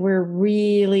 guys. We're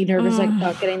really nervous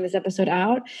about getting this episode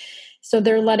out. So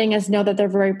they're letting us know that they're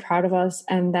very proud of us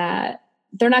and that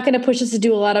they're not going to push us to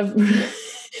do a lot of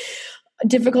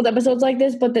difficult episodes like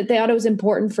this, but that they thought it was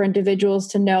important for individuals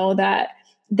to know that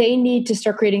they need to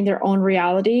start creating their own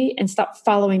reality and stop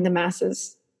following the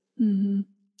masses. Mm-hmm.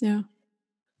 Yeah.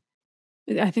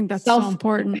 I think that's so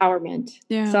important. Self-empowerment.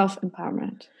 Yeah.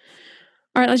 Self-empowerment.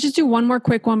 All right, let's just do one more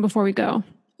quick one before we go.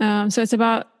 So it's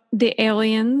about the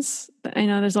aliens. I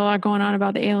know there's a lot going on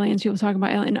about the aliens. People talking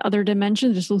about in other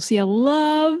dimensions, which Lucia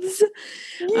loves.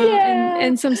 Yeah.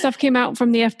 And some stuff came out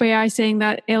from the FBI saying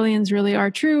that aliens really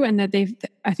are true and that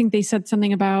I think they said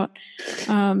something about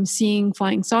seeing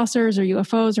flying saucers or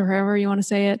UFOs or however you want to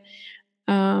say it.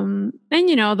 And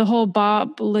the whole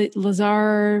Bob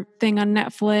Lazar thing on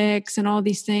Netflix and all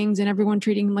these things and everyone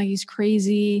treating him like he's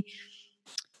crazy.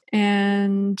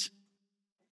 And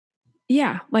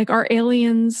are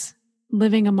aliens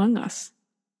living among us?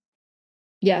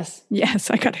 Yes. Yes.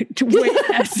 I got it. Wait,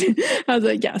 yes. I was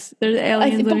like, yes, there's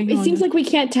aliens living among us. It seems like we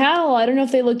can't tell. I don't know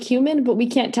if they look human, but we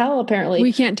can't tell apparently.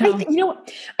 We can't tell.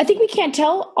 I think we can't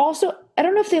tell. Also, I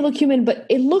don't know if they look human, but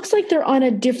it looks like they're on a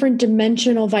different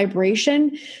dimensional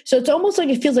vibration. So it's almost like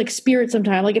it feels like spirit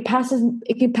sometimes.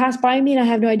 It can pass by me and I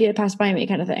have no idea it passed by me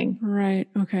kind of thing. Right.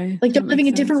 Okay. They're living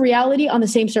a different reality on the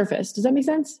same surface. Does that make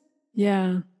sense?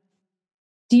 Yeah.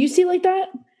 Do you see like that?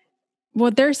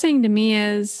 what they're saying to me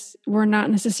is we're not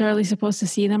necessarily supposed to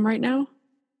see them right now.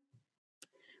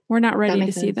 We're not ready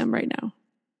to see them right now.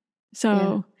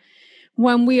 So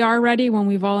when we are ready, when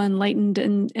we've all enlightened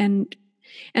and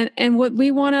what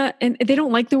we want to, and they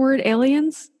don't like the word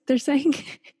aliens, they're saying,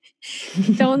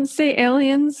 don't say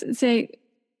aliens, say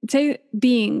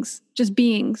beings, just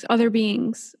beings, other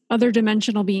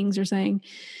dimensional beings are saying,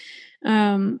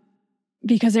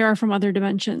 because they are from other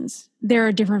dimensions. They're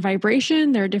a different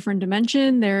vibration. They're a different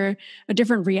dimension. They're a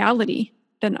different reality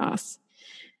than us.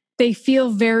 They feel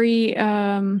very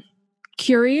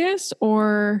curious,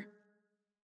 or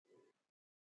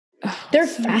they're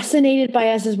fascinated by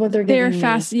us is what they're giving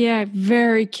me. Yeah,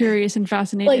 very curious and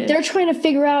fascinated. Like they're trying to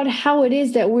figure out how it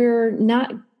is that we're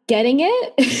not getting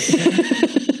it.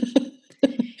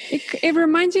 It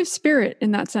reminds you of spirit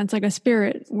in that sense, like a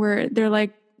spirit where they're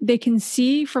like, they can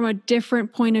see from a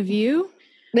different point of view.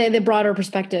 The broader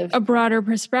perspective. A broader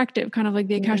perspective, kind of like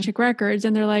the Akashic records.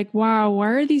 And they're like, wow, why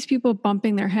are these people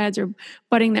bumping their heads or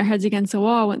butting their heads against the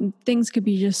wall when things could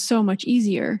be just so much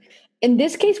easier? In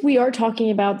this case, we are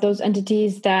talking about those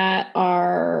entities that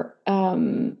are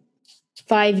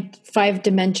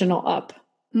five-dimensional up.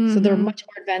 Mm-hmm. So they're much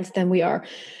more advanced than we are.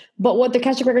 But what the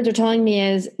Akashic records are telling me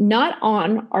is not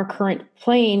on our current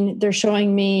plane. They're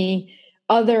showing me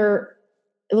other,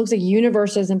 it looks like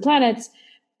universes and planets,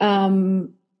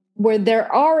 where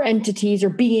there are entities or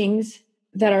beings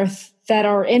that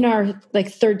are in our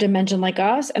like third dimension like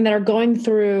us, and that are going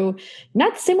through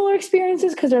not similar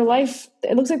experiences, because it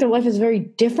looks like their life is very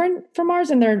different from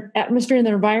ours, and their atmosphere and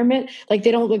their environment, like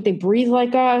they don't look like they breathe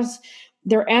like us.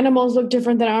 Their animals look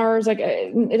different than ours. Like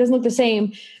it doesn't look the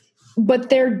same, but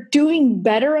they're doing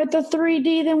better at the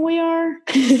 3D than we are.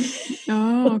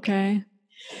 Oh, okay.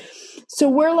 So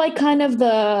we're like kind of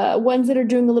the ones that are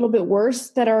doing a little bit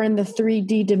worse, that are in the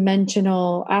 3D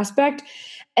dimensional aspect.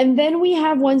 And then we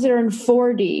have ones that are in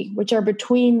 4D, which are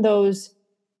between those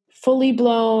fully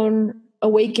blown,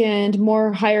 awakened,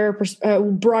 more higher,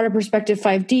 broader perspective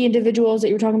 5D individuals that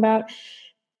you were talking about,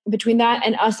 between that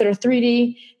and us that are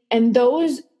 3D. And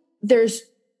those,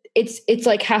 it's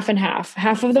like half and half.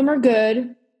 Half of them are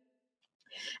good,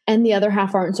 and the other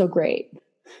half aren't so great.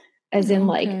 As in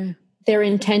like their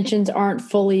intentions aren't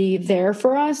fully there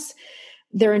for us.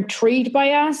 They're intrigued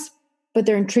by us, but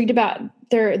they're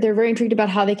very intrigued about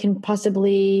how they can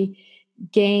possibly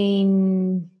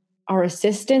gain our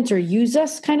assistance or use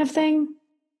us, kind of thing.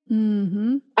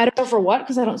 Mm-hmm. I don't know for what,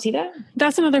 because I don't see that.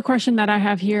 That's another question that I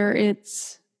have here.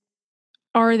 It's,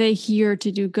 are they here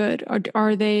to do good?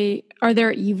 Are they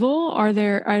evil? Are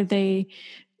they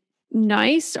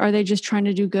nice? Are they just trying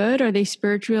to do good? Are they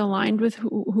spiritually aligned with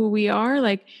who we are?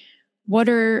 Like,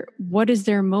 what is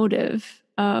their motive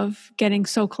of getting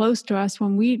so close to us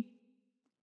when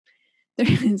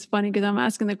it's funny because I'm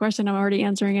asking the question, I'm already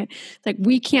answering it. Like,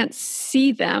 we can't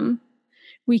see them.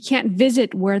 We can't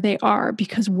visit where they are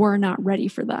because we're not ready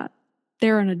for that.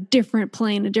 They're in a different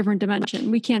plane, a different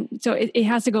dimension. We can't, so it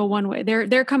has to go one way.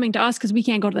 They're coming to us because we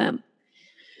can't go to them.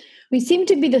 We seem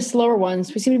to be the slower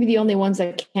ones. We seem to be the only ones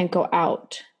that can't go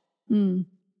out. Mm.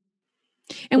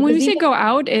 And when we say go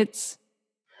out, it's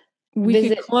we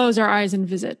can close our eyes and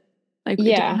visit. Like, it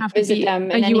doesn't have to be them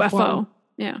a UFO. Form.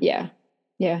 Yeah.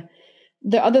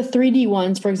 The other 3D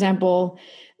ones, for example.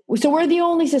 So we're the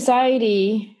only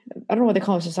society. I don't know what they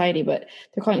call a society, but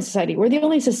they're calling it society. We're the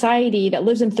only society that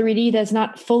lives in 3D that's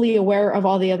not fully aware of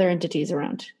all the other entities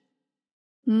around.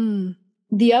 Mm.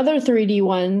 The other 3D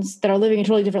ones that are living a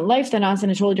totally different life than us in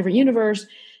a totally different universe,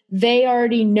 they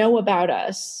already know about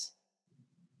us.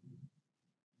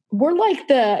 We're like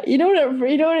you know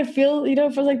what it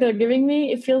feels like they're giving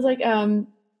me? It feels like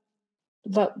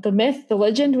the myth, the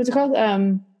legend, what's it called?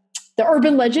 The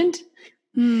urban legend.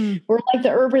 We're like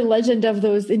the urban legend of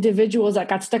those individuals that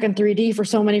got stuck in 3D for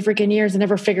so many freaking years and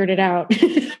never figured it out.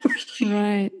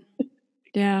 Right.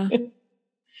 Yeah.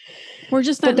 We're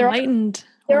just not enlightened.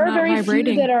 There are very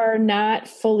few that are not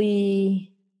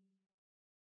fully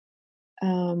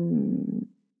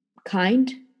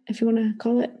kind, if you want to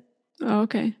call it. Oh,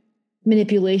 okay.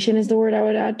 Manipulation is the word I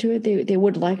would add to it. They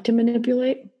would like to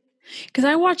manipulate. Because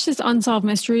I watched this Unsolved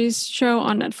Mysteries show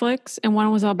on Netflix, and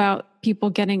one was about people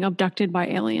getting abducted by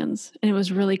aliens, and it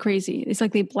was really crazy. It's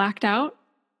like they blacked out,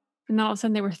 and then all of a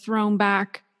sudden they were thrown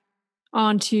back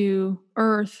onto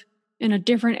Earth in a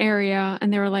different area,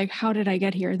 and they were like, how did I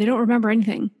get here? They don't remember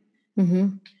anything.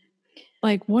 Mm-hmm.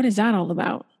 Like, what is that all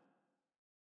about?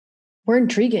 We're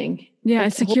intriguing. Yeah,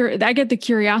 it's I get the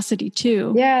curiosity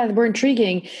too. Yeah, we're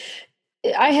intriguing.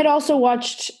 I had also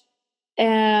watched so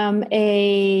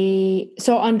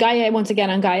on Gaia, once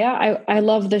again on Gaia, I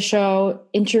love the show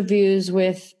Interviews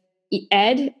with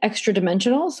Ed Extra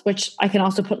Dimensionals, which I can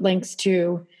also put links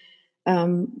to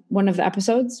one of the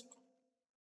episodes.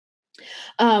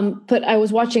 But I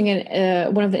was watching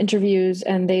one of the interviews,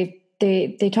 and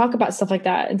they talk about stuff like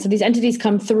that. And so these entities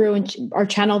come through and are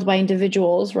channeled by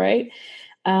individuals, right?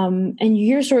 And you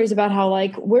hear stories about how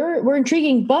like we're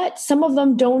intriguing, but some of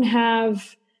them don't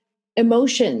have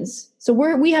emotions. So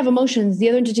we have emotions. The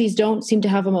other entities don't seem to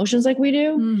have emotions like we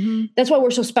do. Mm-hmm. That's why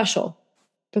we're so special,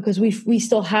 because we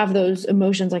still have those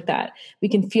emotions like that. We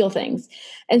can feel things.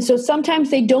 And so sometimes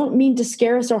they don't mean to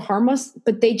scare us or harm us,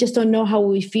 but they just don't know how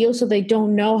we feel. So they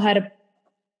don't know how to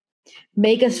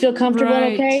make us feel comfortable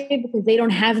and okay, because they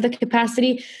don't have the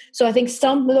capacity. So I think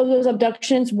some of those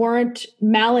abductions weren't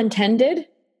malintended.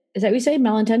 Is that what you say?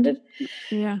 Malintended?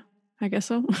 Yeah, I guess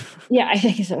so. Yeah, I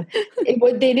think so.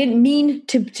 They didn't mean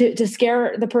to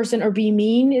scare the person or be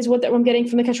mean is what I'm getting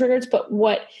from the Akashic records. But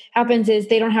what happens is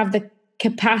they don't have the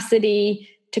capacity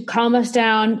to calm us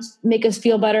down, make us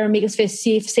feel better, make us feel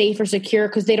safe or secure,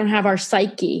 because they don't have our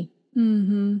psyche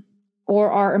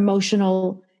or our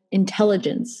emotional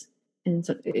intelligence. And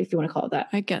so, if you want to call it that,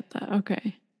 I get that.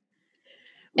 Okay.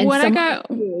 And what some I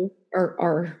got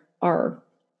are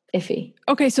iffy.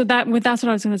 Okay, so that's what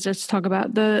I was going to just talk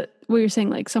about. What you're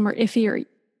saying, like some are iffy or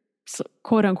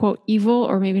quote unquote evil,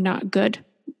 or maybe not good.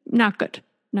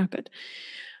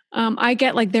 I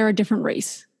get like they're a different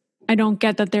race. I don't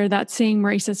get that they're that same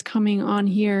race that's coming on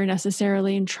here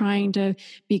necessarily and trying to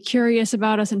be curious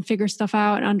about us and figure stuff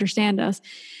out and understand us.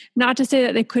 Not to say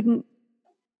that they couldn't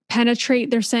penetrate,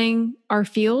 they're saying, our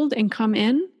field and come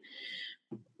in,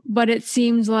 but it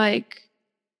seems like,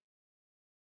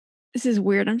 this is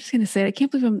weird. I'm just going to say it. I can't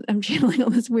believe I'm channeling all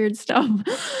this weird stuff.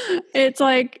 It's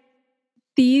like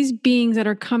these beings that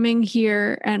are coming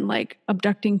here and like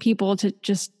abducting people to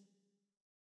just,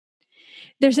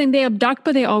 they're saying they abduct,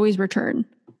 but they always return.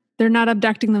 They're not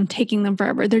abducting them, taking them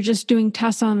forever. They're just doing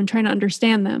tests on them and trying to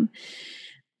understand them.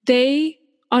 They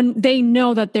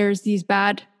know that there's these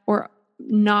bad or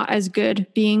not as good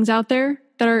beings out there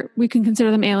that we can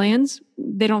consider them aliens.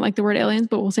 They don't like the word aliens,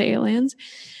 but we'll say aliens.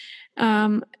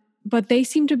 But they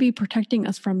seem to be protecting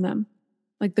us from them,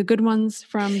 like the good ones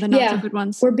from the not so good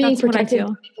ones. We're being That's protected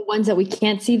by the ones that we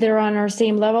can't see. They're on our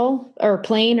same level or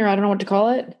plane, or I don't know what to call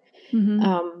it.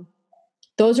 Mm-hmm.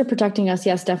 Those are protecting us.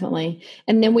 Yes, definitely.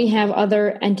 And then we have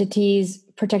other entities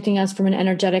protecting us from an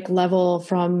energetic level,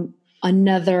 from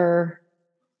another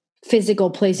physical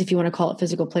place, if you want to call it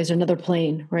physical place, or another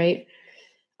plane, right?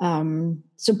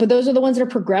 But those are the ones that are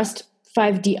progressed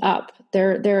 5D up.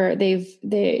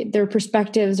 Their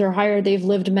perspectives are higher. They've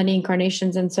lived many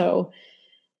incarnations, and so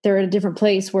they're at a different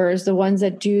place. Whereas the ones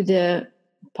that do the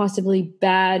possibly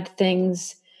bad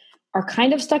things are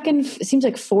kind of stuck in, it seems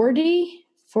like 4D,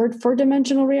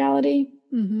 four-dimensional reality.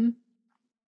 Mm-hmm.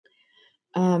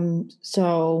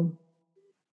 So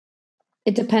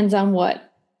it depends on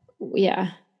what,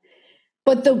 yeah.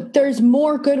 But there's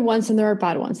more good ones than there are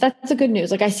bad ones. That's the good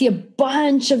news. Like I see a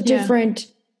bunch of different,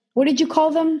 what did you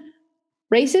call them?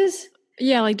 Races?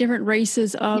 Yeah, like different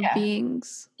races of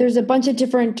beings. There's a bunch of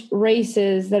different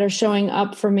races that are showing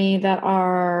up for me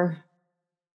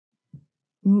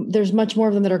there's much more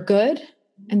of them that are good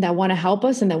and that want to help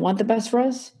us and that want the best for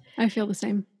us. I feel the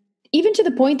same. Even to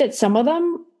the point that some of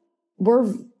them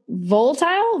were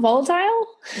volatile. Volátil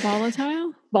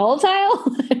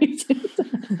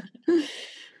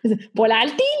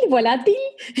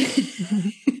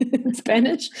in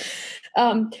Spanish.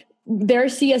 They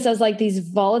see us as like these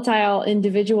volatile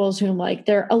individuals whom like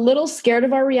they're a little scared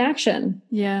of our reaction.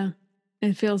 Yeah,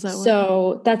 it feels that way.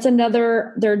 So that's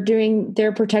another,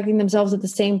 they're protecting themselves at the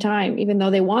same time. Even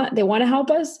though they want to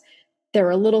help us,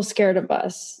 they're a little scared of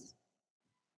us.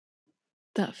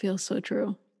 That feels so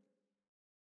true.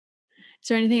 Is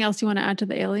there anything else you want to add to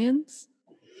the aliens?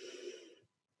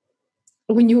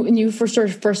 When you first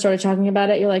started talking about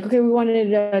it, you're like, okay, we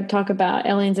wanted to talk about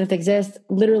aliens if they exist.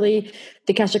 Literally,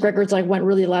 the Akashic records like went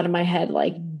really loud in my head.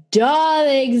 Like, duh,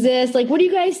 they exist. Like, what do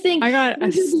you guys think?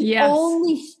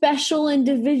 Only special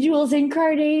individuals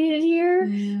incarnated here.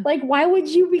 Yeah. Like, why would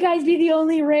you guys be the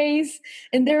only race?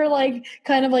 And they're like,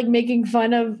 kind of like making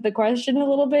fun of the question a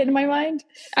little bit in my mind.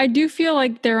 I do feel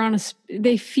like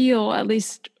they feel at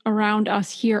least around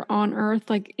us here on Earth,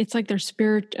 like it's like their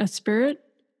spirit, a spirit.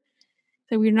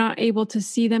 That we're not able to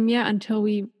see them yet until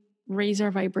we raise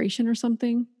our vibration or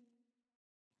something.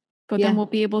 But then we'll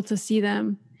be able to see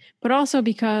them. But also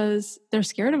because they're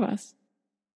scared of us.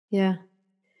 Yeah.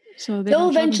 So they'll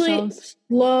eventually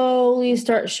slowly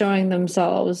start showing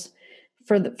themselves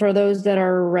for those that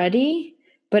are ready.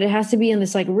 but it has to be in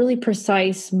this like really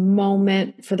precise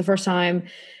moment for the first time.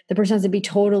 The person has to be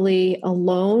totally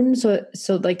alone. So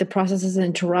like the process isn't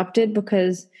interrupted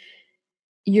because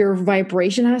your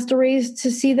vibration has to raise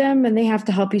to see them, and they have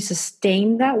to help you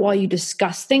sustain that while you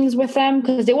discuss things with them,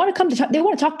 because they want to they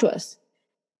want to talk to us,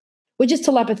 which is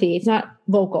telepathy. It's not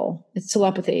vocal, it's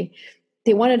telepathy.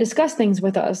 They want to discuss things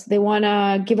with us. They want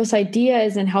to give us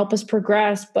ideas and help us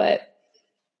progress, but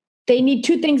they need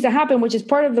two things to happen, which is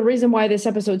part of the reason why this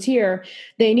episode's here.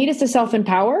 They need us to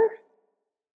self-empower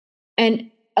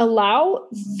and allow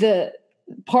the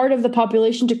part of the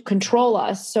population to control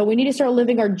us. So we need to start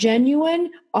living our genuine,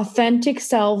 authentic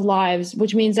self lives,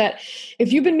 which means that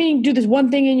if you've been meaning to do this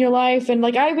one thing in your life, and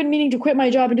like I've been meaning to quit my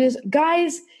job and do this,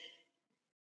 guys,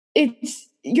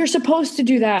 you're supposed to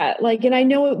do that. Like, and I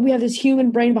know we have this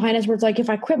human brain behind us where it's like, if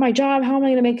I quit my job, how am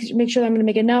I going to make sure that I'm going to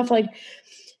make enough? Like,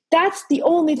 that's the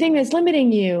only thing that's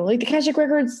limiting you. Like the Akashic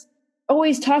Records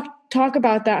always talk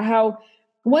about that, how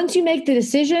once you make the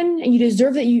decision and you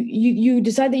deserve that, you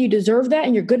decide that you deserve that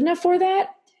and you're good enough for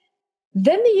that,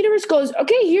 then the universe goes,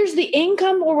 okay, here's the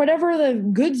income or whatever the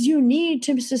goods you need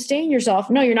to sustain yourself.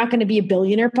 No, you're not going to be a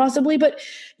billionaire possibly, but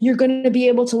you're going to be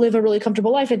able to live a really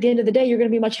comfortable life. At the end of the day, you're going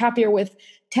to be much happier with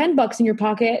 $10 in your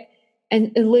pocket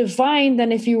and live fine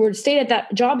than if you were to stay at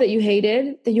that job that you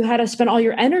hated, that you had to spend all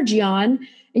your energy on,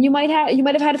 and you might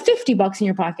have had $50 in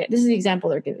your pocket. This is the example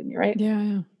they're giving me, right?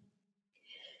 Yeah.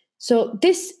 So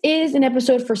this is an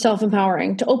episode for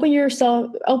self-empowering, to open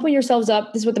yourselves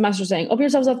up. This is what the master's saying. Open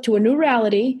yourselves up to a new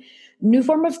reality, new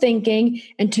form of thinking,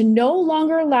 and to no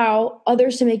longer allow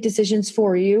others to make decisions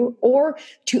for you or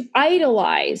to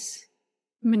idolize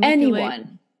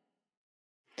anyone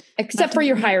except for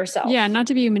your higher self. Yeah, not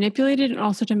to be manipulated, and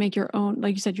also to make your own,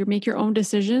 like you said, make your own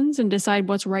decisions and decide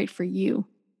what's right for you.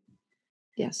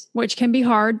 Yes. Which can be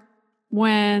hard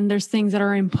when there's things that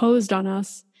are imposed on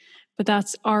us. But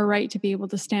that's our right to be able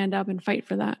to stand up and fight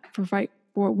for that, fight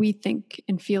for what we think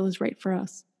and feel is right for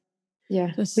us.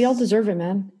 Yeah, we all deserve it,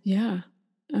 man. Yeah.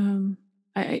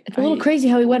 It's a little crazy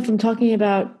how we went from talking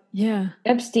about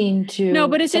Epstein to no,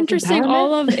 but it's interesting.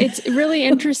 It's really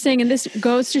interesting, and this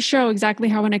goes to show exactly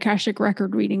how an Akashic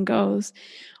record reading goes.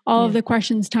 All of the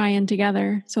questions tie in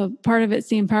together. So part of it's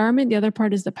the empowerment, the other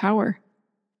part is the power.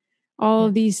 All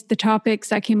of the topics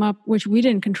that came up, which we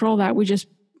didn't control that, we just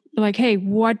like, hey,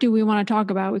 what do we want to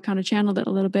talk about? We kind of channeled it a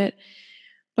little bit,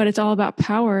 but it's all about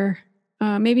power.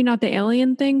 Maybe not the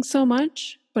alien thing so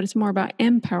much, but it's more about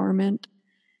empowerment,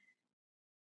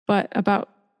 but about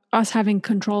us having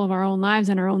control of our own lives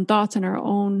and our own thoughts and our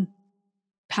own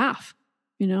path,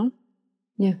 you know?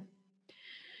 Yeah.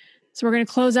 So we're going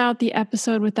to close out the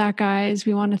episode with that, guys.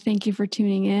 We want to thank you for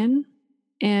tuning in.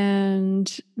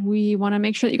 And we want to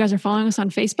make sure that you guys are following us on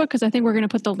Facebook, because I think we're going to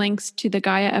put the links to the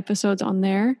Gaia episodes on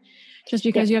there, just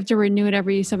because you have to renew it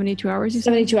every 72 hours.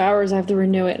 72 hours I have to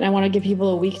renew it, and I want to give people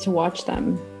a week to watch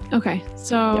them. Okay.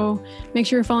 So make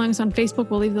sure you're following us on Facebook.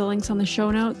 We'll leave the links on the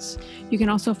show notes. You can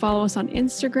also follow us on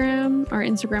Instagram. Our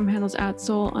Instagram handle's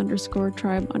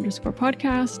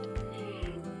 @soul_tribe_podcast.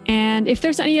 And if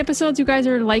there's any episodes you guys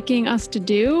are liking us to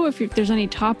do, if there's any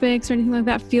topics or anything like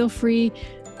that, feel free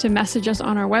to message us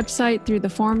on our website through the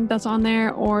form that's on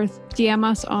there, or DM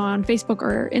us on Facebook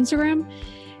or Instagram,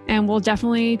 and we'll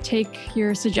definitely take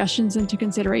your suggestions into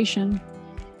consideration.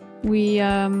 We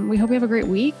hope you have a great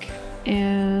week,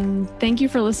 and thank you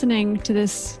for listening to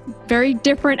this very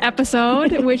different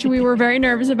episode, which we were very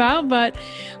nervous about, but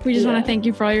we just want to thank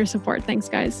you for all your support. Thanks,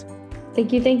 guys.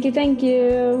 Thank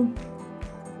you.